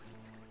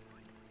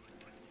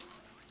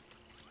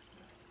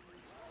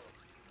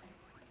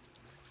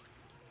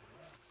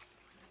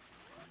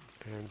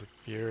 And the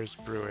beer is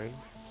brewing.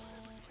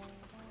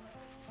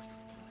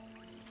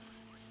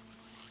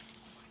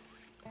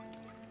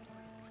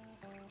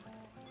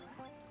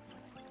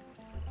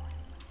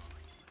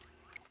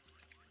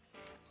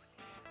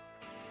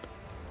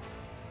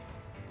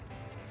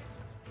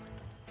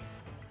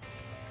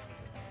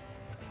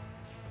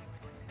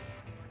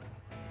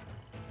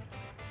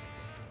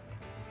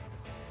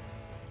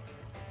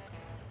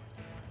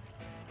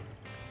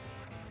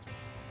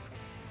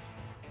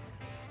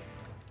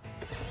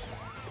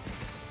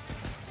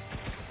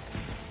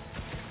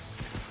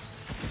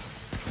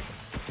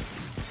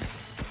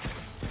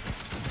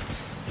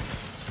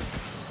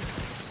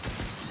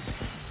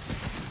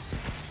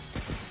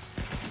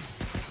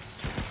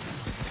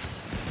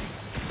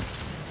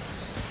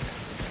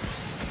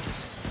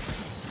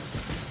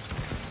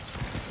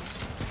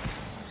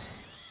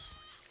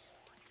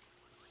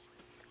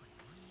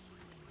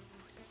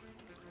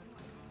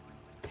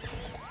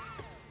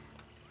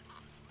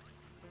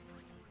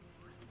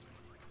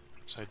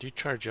 So I do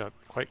charge up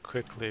quite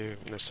quickly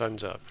when the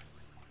sun's up.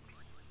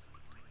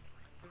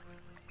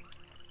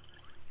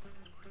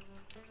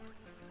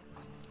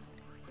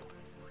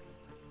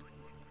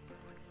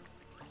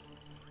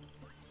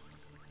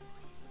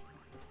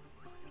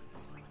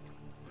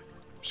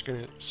 I'm just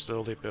gonna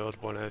slowly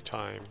build one at a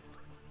time.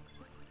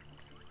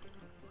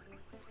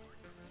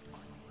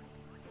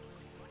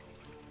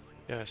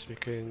 Yes, we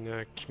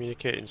can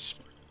communicate and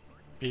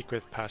speak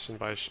with passing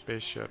by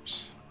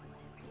spaceships.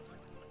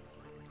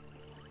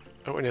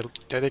 Oh, and a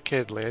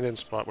dedicated landing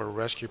spot where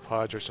rescue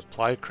pods or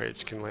supply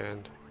crates can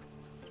land.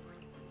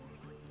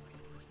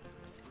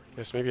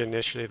 Yes, maybe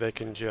initially they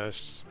can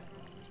just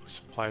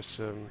supply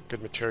some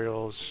good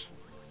materials,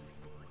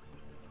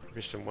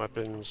 maybe some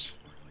weapons.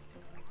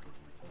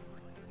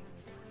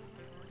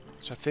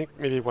 So I think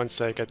maybe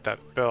once I get that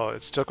built,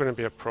 it's still going to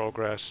be a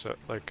progress,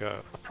 like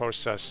a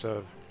process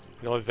of,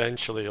 you know,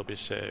 eventually you'll be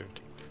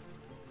saved,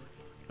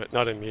 but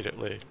not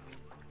immediately.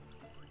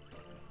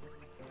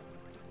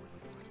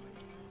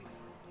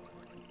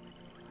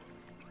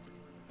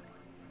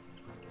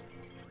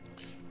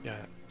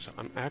 Yeah, so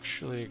I'm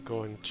actually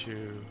going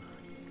to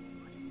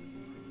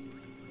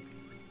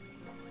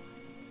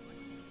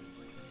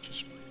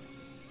just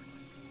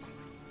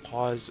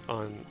pause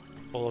on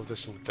all of the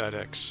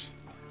synthetics.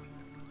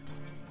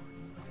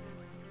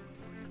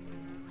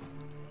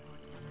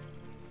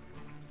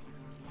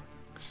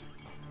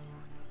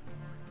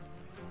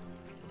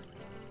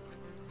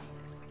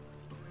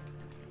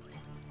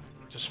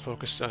 Just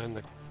focus on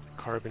the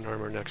carbon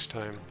armor next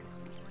time.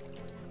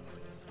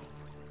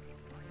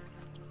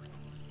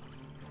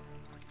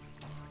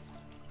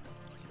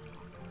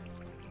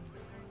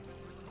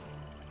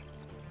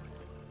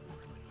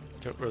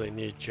 Don't really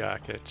need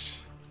jackets.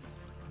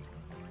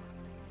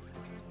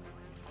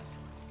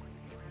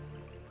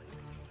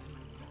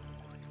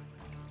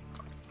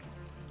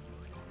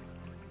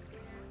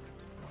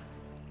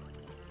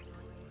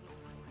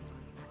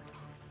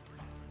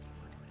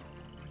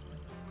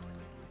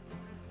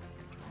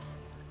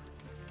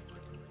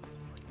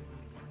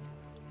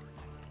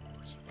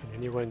 Can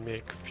anyone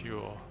make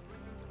fuel?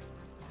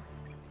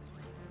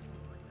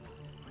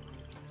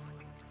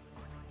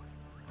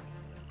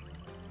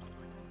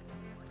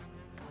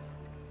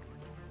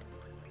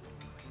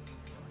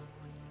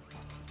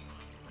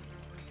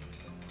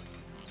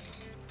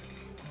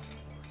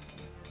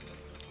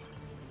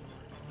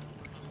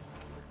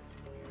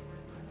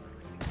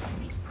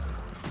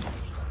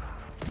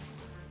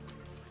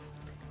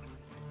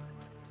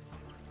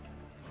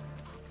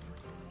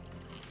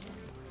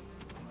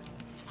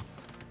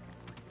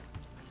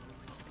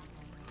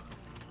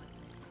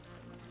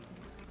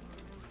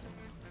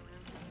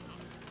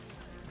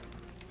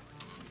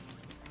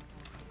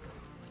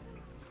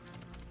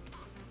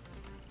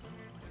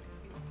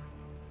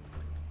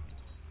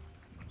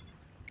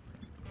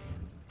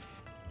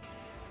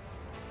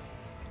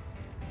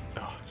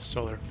 Oh,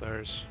 solar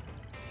flares.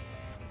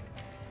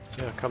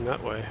 Yeah, come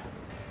that way.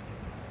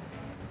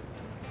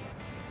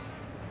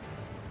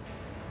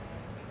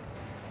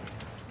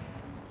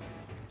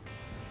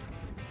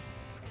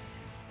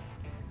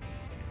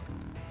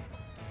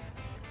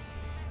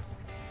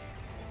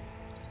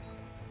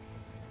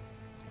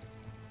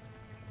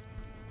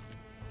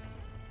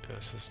 Yeah,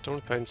 so stone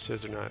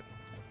fences are not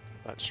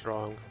that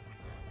strong.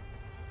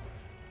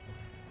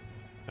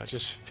 That's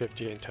just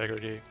 50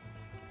 integrity.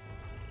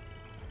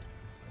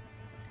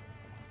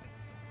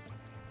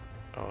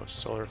 Oh,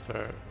 solar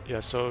flare. Yeah,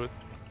 so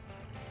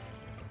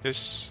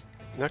this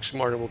next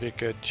morning will be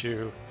good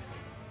to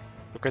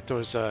look at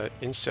those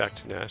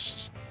insect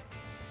nests.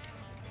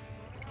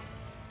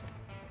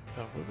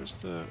 Oh, where was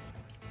the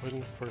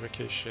wooden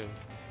fortification?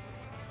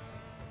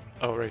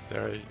 Oh, right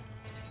there.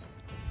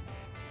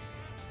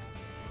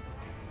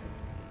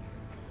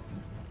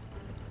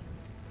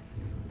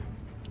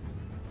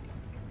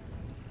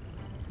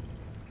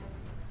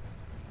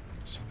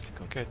 So I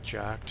think I'll get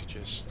Jack to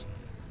just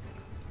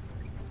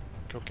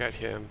go get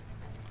him.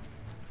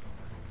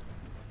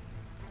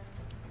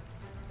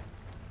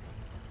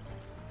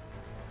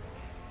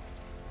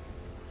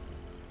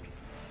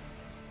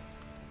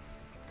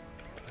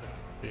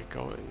 Be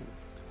going.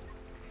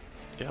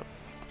 Yep.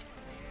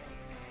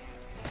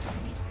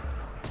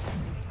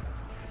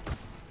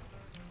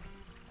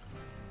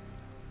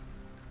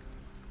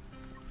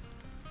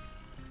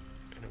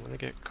 And I want to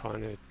get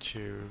Conna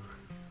to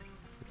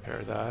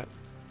repair that.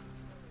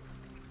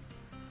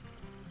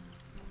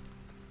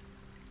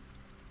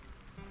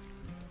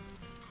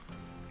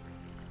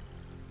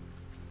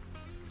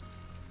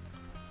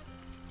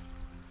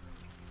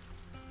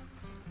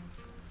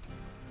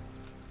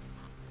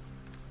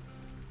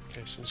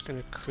 Okay, so I'm just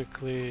gonna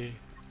quickly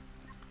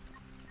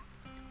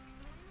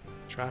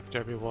draft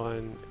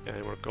everyone,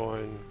 and we're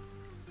going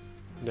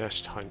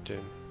nest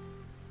hunting.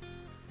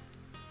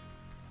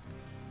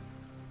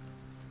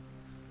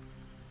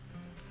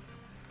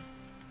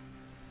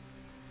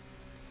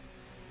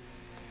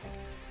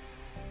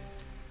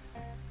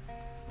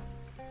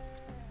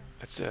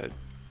 That's a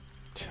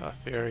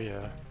tough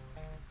area,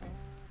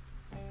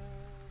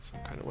 so I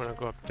kind of want to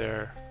go up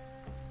there.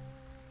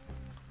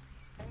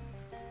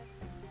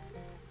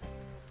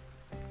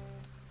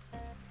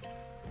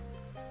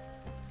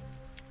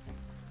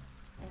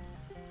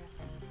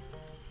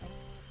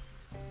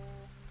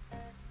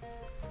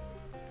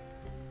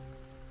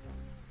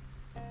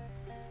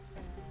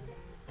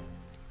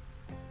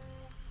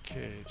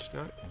 Okay, it's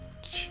not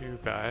too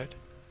bad.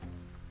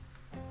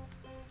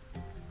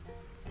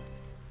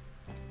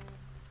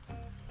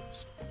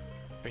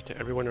 Wait till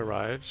everyone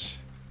arrives.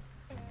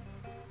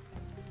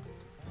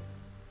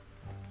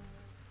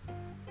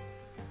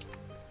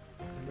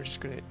 And we're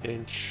just gonna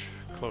inch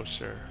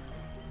closer.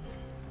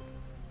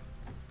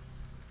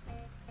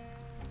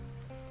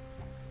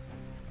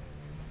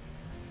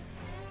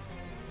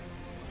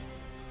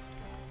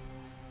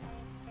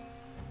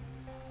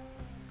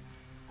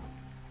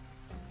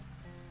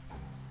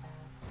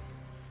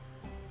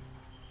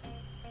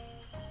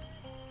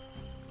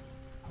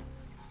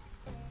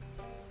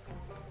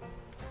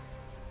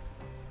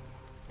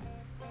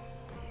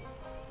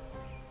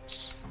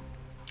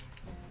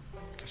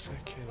 I guess I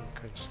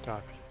can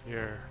stop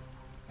here.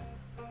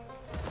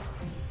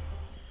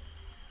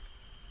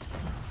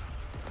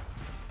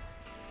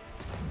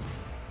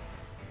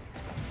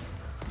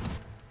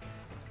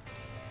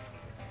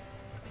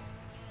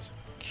 So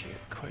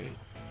can't quite.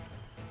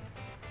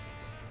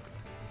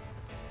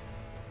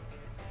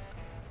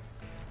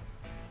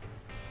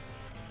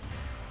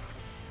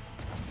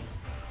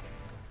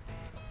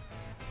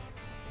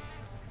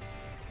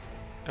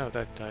 Oh,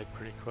 that died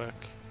pretty quick.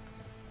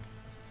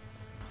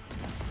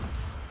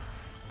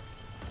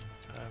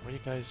 What do you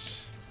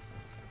guys...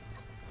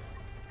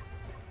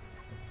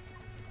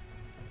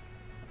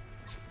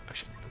 So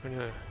actually, I'm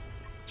gonna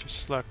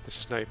just select the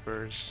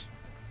snipers.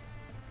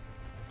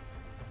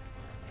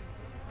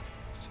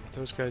 So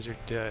those guys are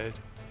dead.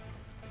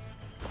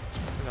 Let's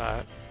go for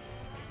that.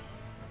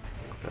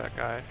 Go for that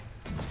guy.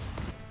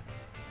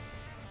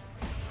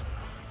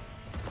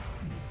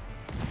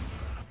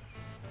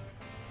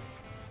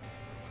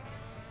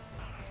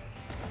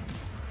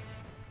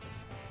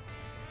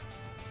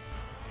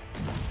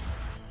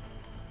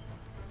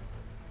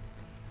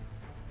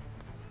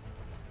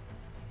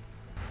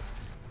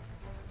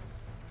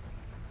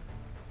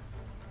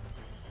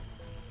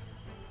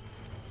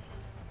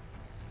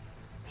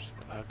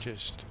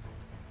 just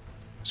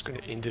going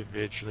to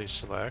individually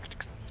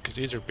select, because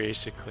these are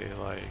basically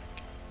like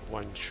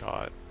one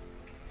shot.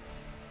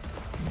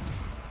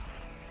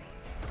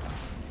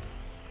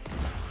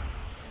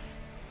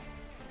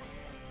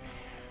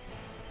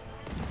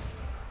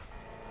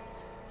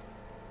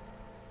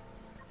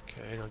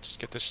 Okay, and I'll just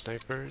get the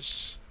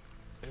snipers,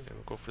 and then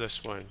we'll go for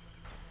this one.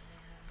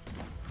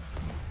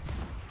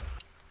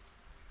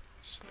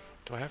 So,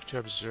 do I have to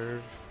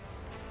observe?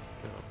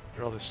 No,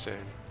 they're all the same.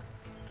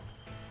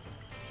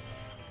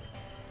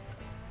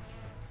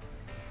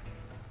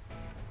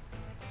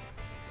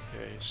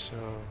 Okay, so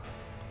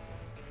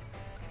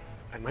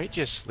I might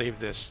just leave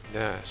this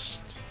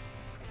nest.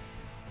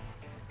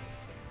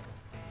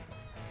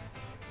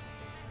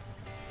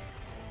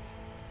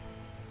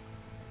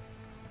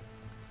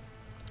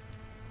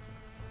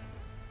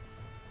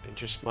 And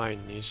just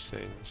mine these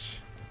things.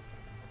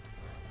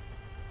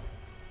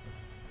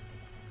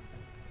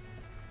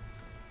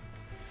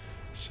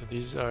 So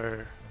these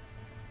are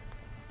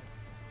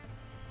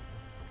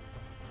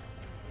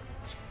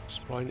it's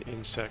one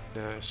insect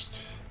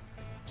nest,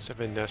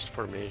 7 nest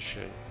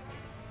formation.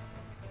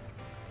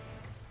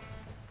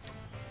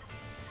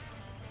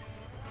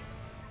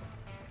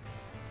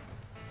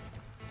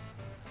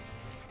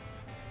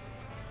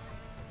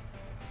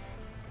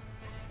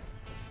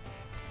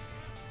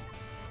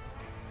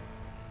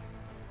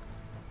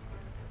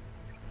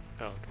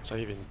 Oh, it's not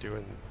even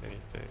doing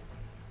anything.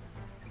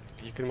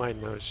 You can mine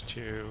those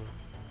too.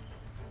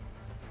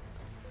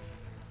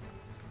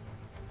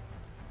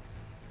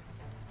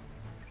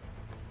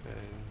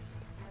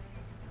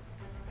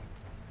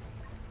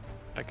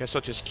 I guess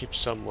I'll just keep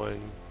someone,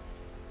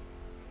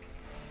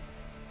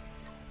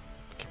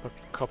 keep a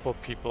couple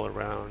people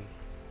around.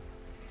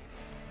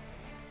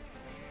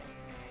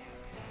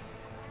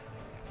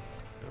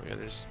 Oh yeah,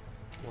 there's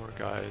more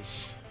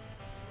guys.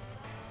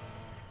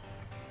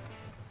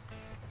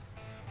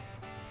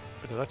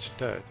 But no, that's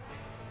dead.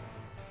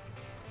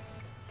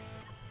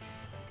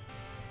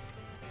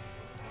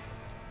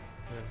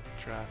 And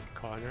draft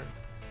Connor.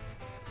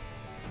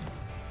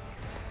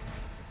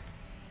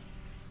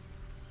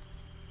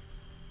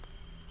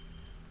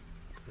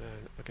 Then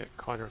I'll get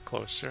Connor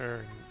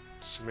closer and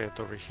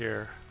Samantha over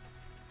here.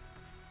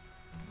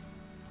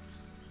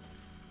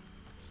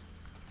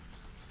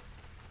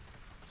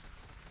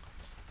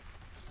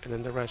 And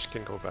then the rest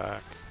can go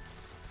back.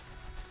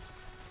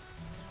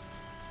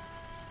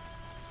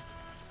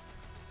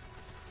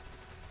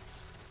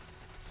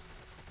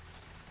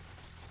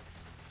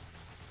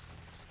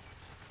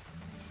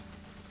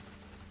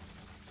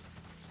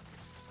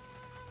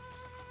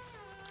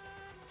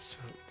 So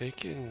they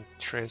can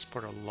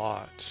transport a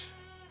lot.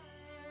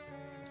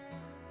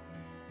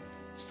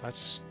 So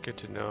that's good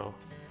to know.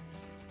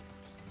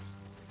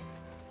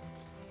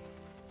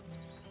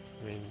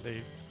 I mean,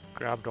 they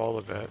grabbed all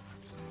of it.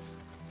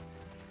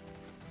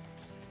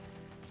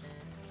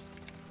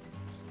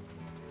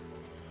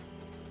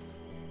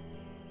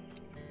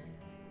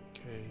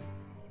 Okay,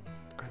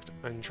 I have to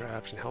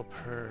undraft and help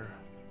her.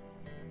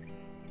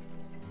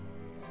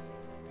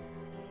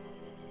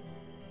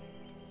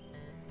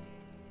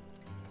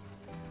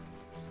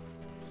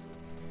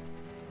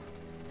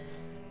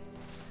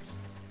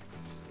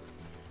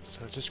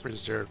 So it's just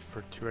reserved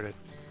for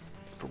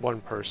for one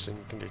person,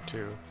 you can do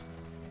 2.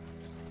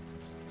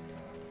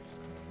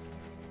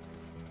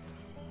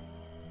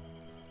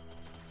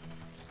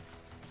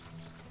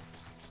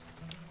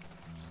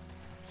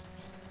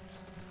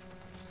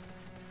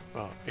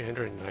 Wow,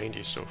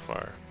 890 so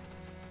far.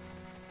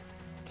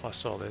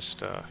 Plus all this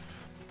stuff.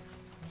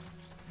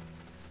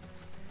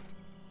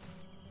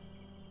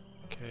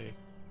 Okay.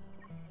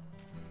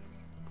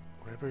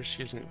 Whatever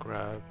she doesn't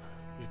grab,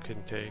 you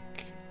can take.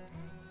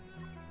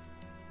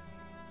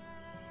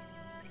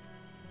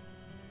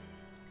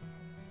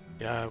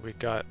 Yeah, we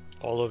got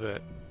all of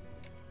it.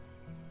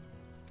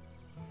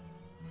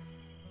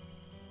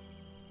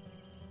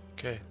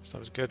 Okay, so that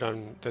was good.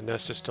 The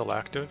nest is still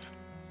active.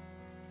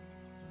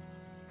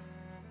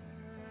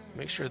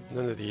 Make sure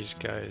none of these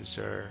guys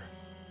are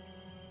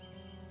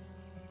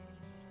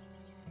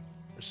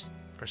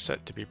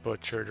set to be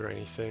butchered or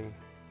anything.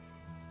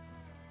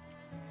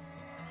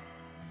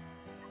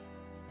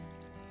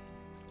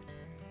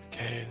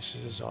 Okay, this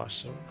is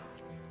awesome.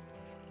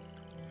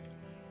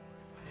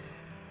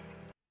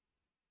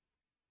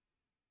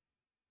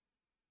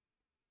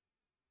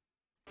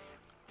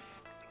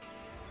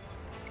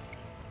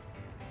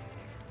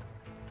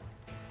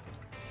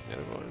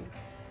 Another one.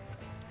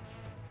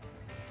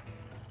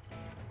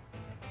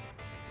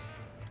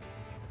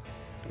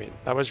 I mean,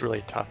 that was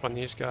really tough on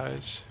these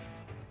guys.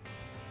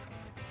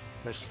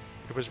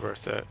 It was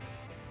worth it.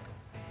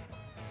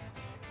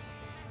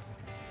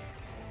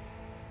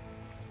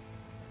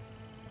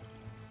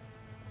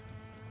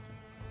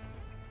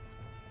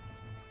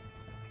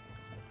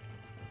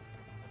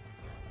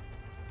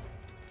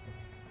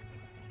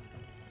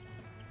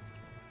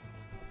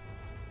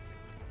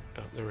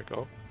 Oh, there we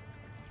go.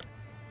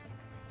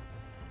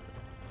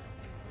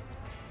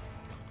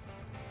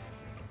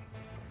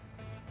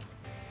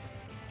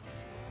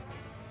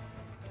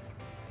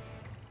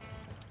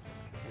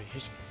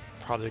 He's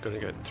probably going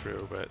to get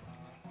through, but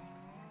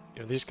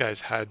you know, these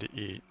guys had to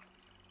eat.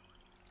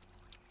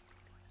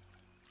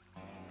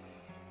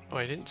 Oh,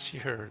 I didn't see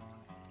her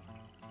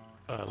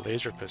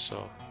laser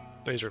pistol.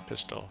 Laser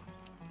pistol.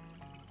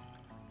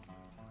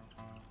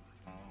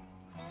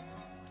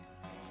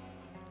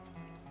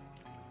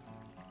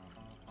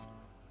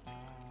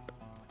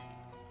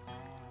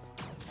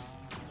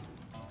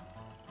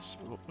 So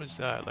what was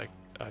that? Like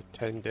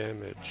 10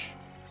 damage.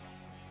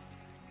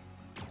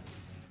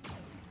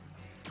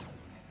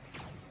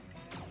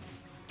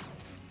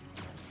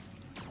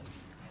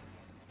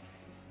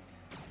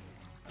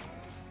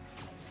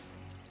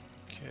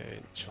 Okay,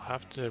 she'll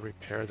have to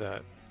repair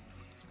that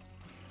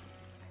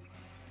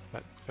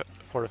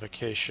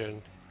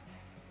fortification.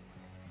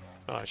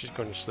 Ah, she's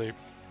going to sleep.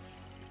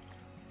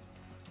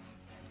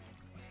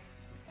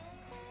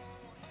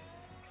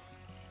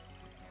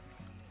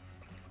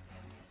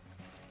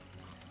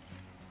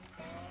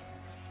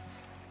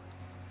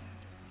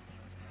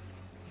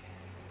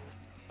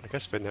 I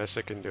guess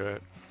Vanessa can do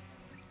it.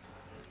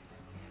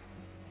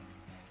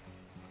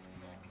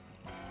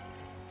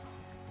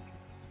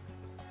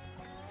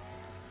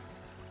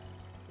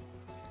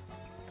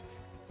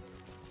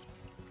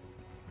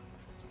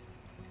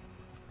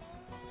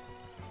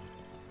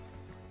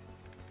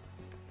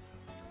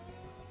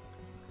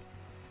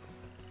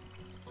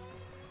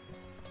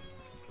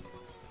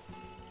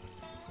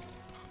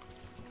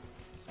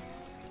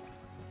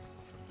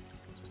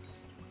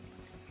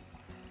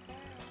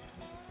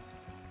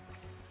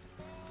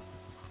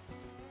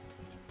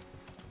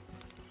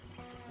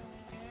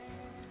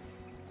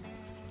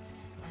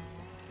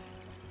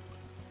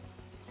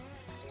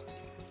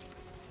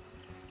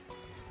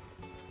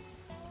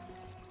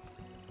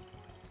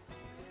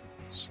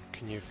 So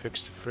can you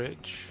fix the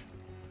fridge?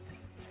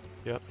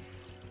 Yep.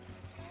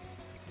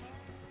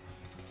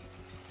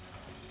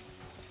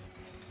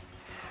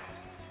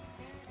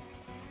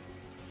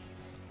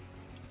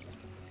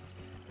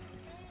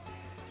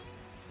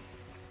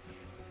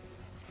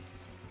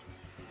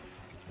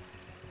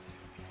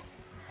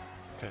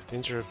 Okay,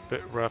 things are a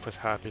bit rough with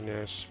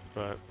happiness,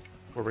 but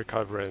we're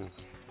recovering.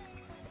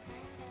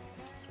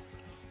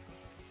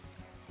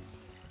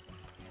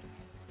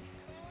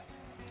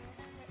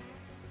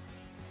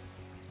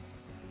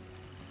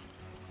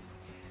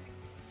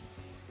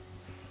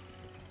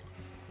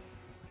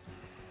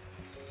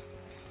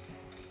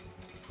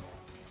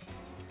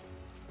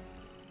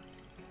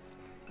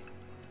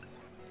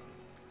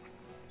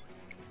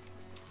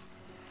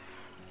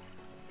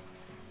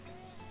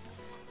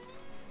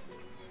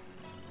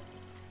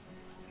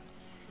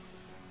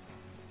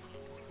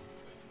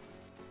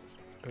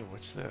 Oh,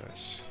 what's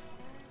this?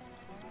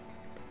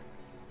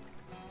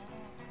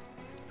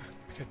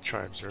 I could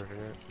try observing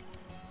it.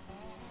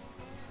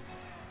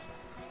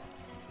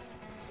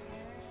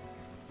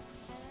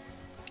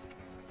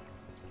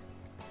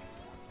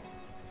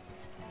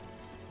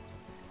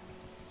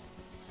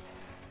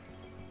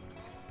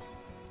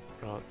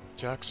 Well,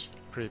 Jack's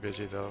pretty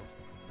busy though.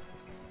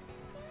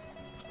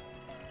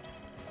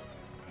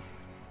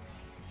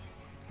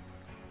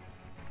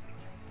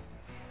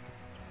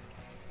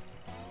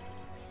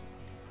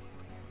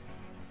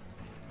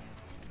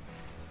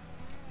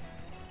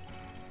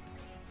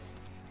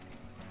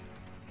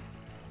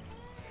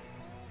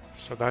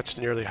 So that's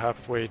nearly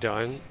halfway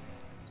done.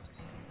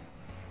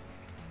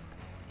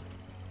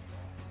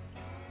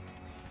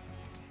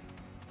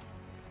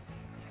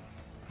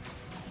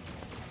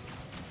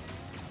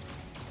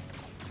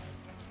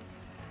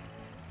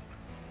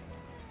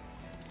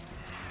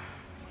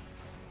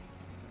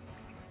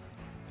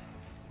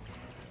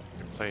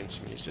 They're playing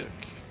some music.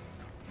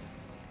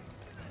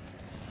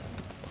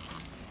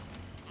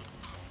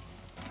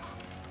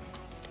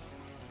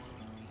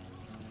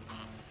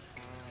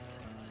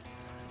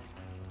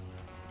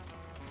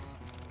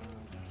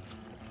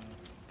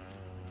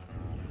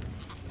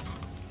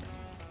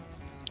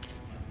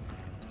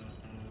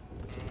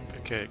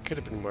 Okay, it could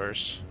have been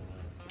worse.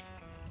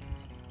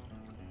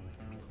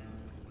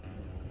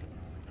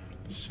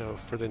 So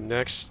for the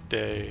next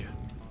day,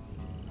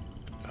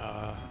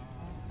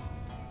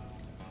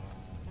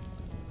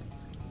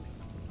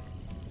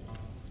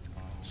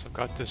 so I've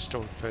got this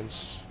stone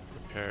fence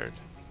repaired.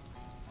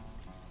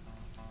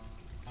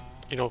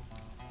 You know,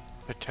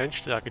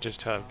 potentially I could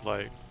just have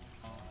like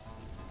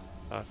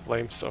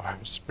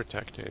flamethrowers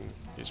protecting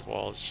these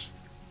walls.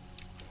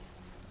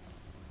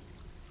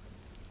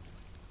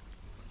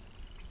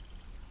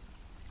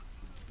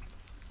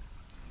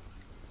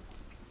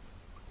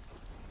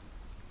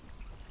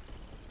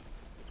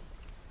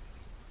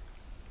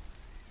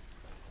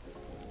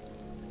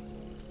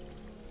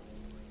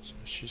 So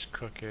she's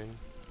cooking.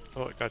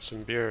 Oh, I got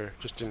some beer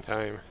just in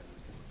time.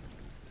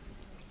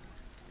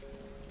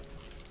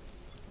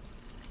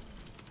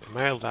 Am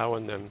I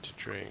allowing them to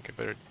drink? I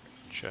better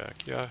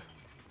check. Yeah.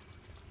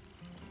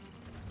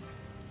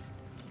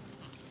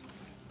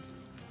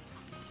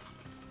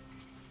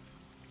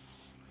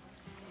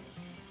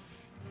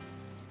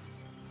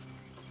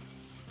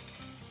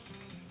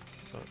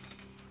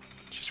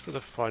 She's Just for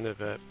the fun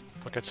of it,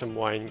 I'll get some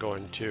wine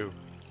going too.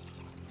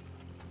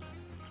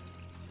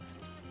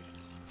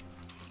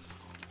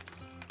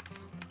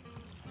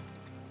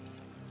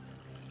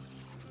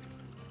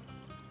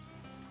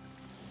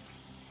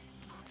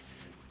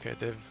 Okay,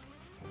 they've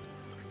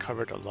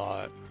covered a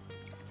lot.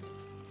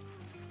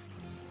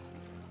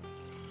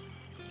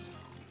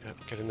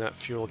 Yep, getting that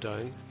fuel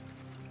done.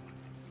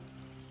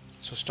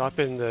 So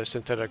stopping the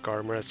synthetic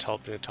armor, that's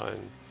helping a ton.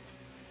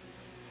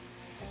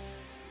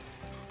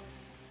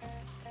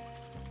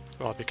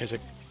 Well, because it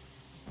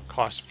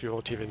costs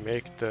fuel to even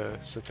make the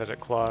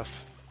synthetic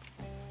cloth.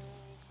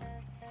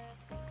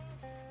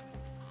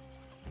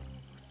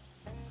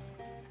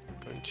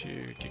 Going to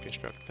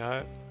deconstruct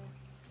that.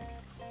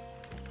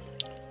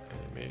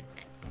 And make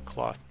a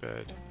cloth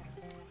bed.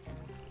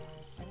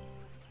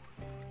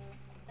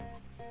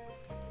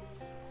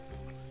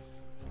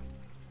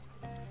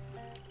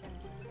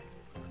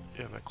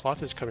 Yeah, my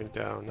cloth is coming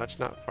down. That's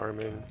not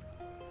farming.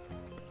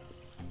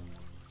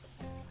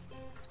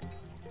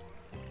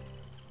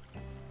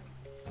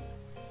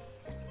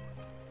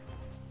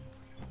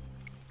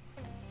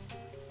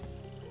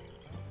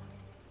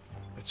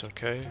 It's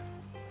okay.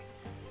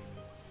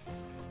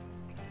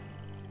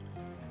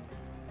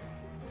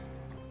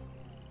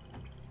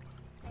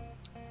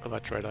 Oh,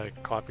 that's right, I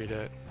copied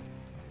it.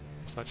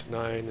 So that's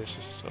 9. This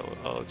is, so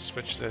I'll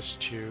switch this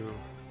to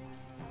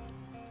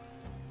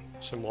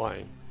some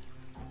wine.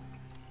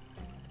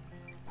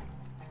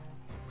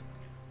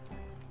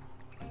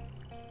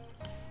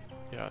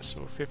 Yeah,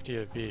 so 50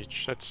 of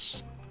each.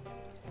 That's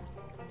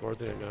more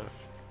than enough.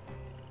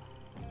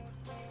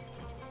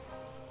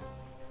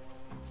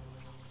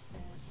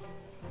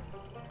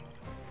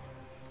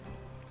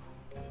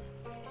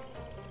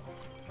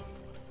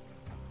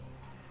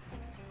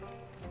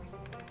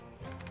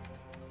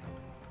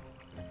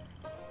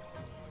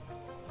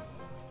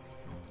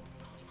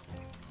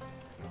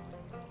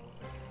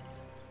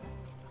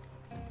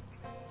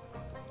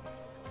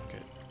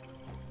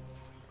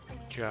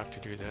 Jack to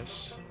do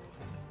this.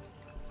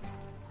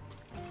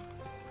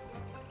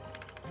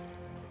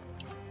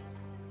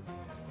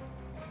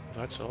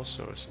 That's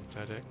also a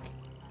synthetic.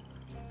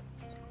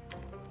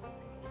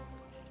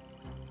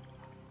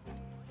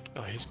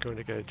 Oh, he's going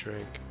to get a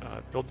drink.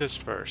 Build this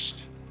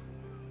first.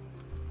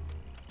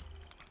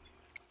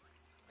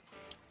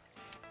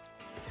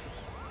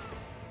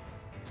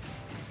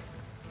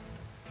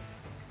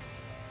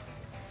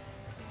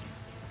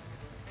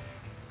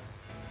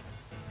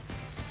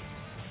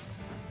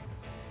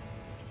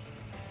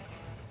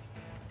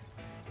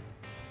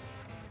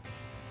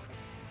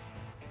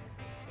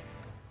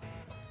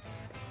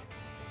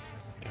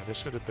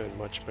 This would have been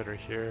much better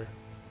here.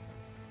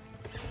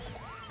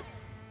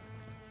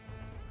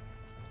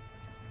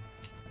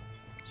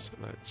 So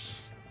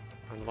let's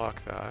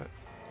unlock that.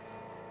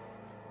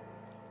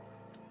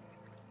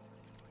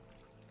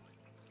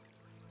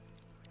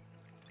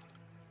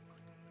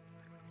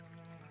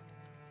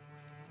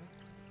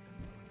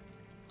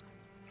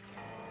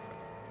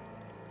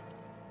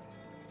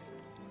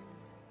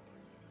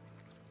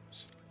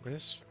 So I'm going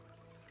to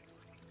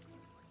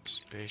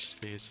space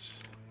these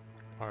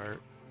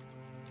apart.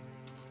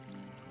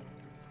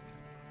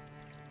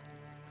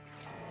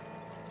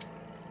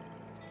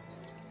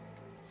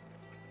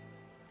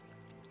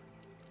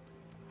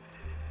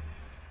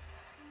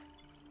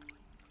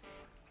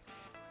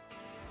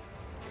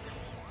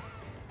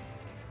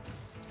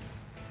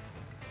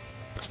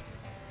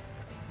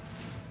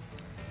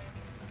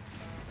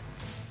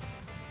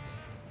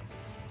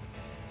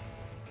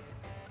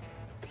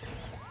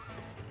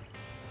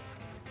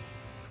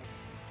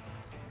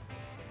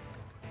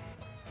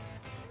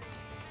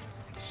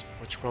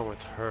 What's wrong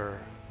with her?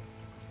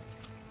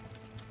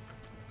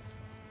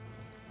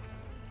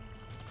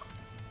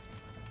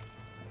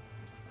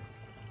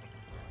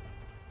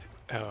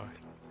 Oh,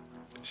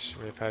 she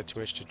would have had too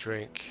much to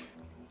drink.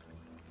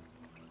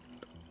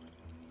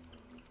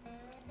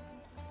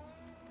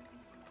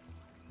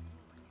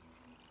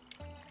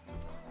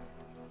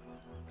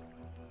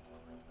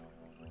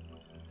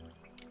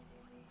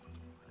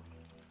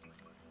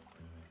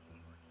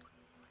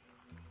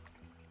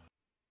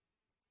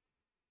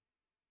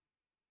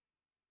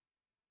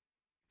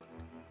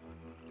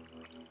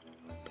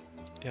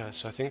 Yeah,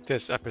 so I think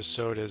this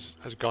episode has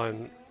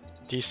gone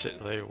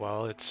decently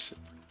well. It's...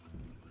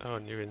 oh,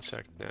 new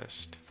insect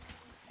nest.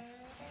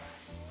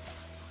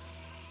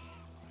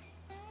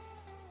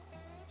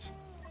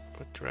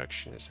 What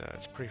direction is that?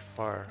 It's pretty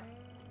far.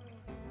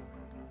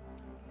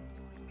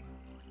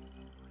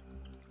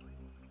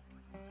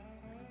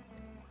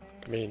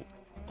 I mean,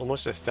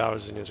 almost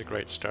 1,000 is a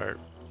great start.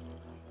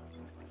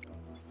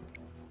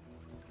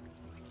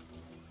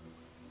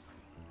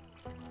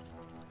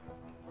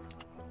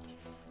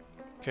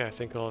 Okay, I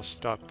think I'll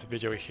stop the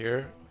video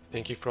here.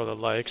 Thank you for all the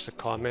likes, the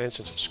comments,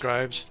 and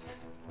subscribes.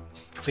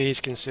 Please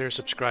consider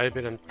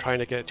subscribing. I'm trying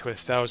to get to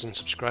 1,000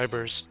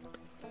 subscribers.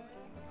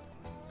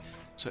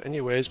 So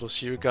anyways, we'll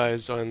see you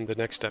guys on the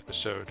next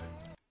episode.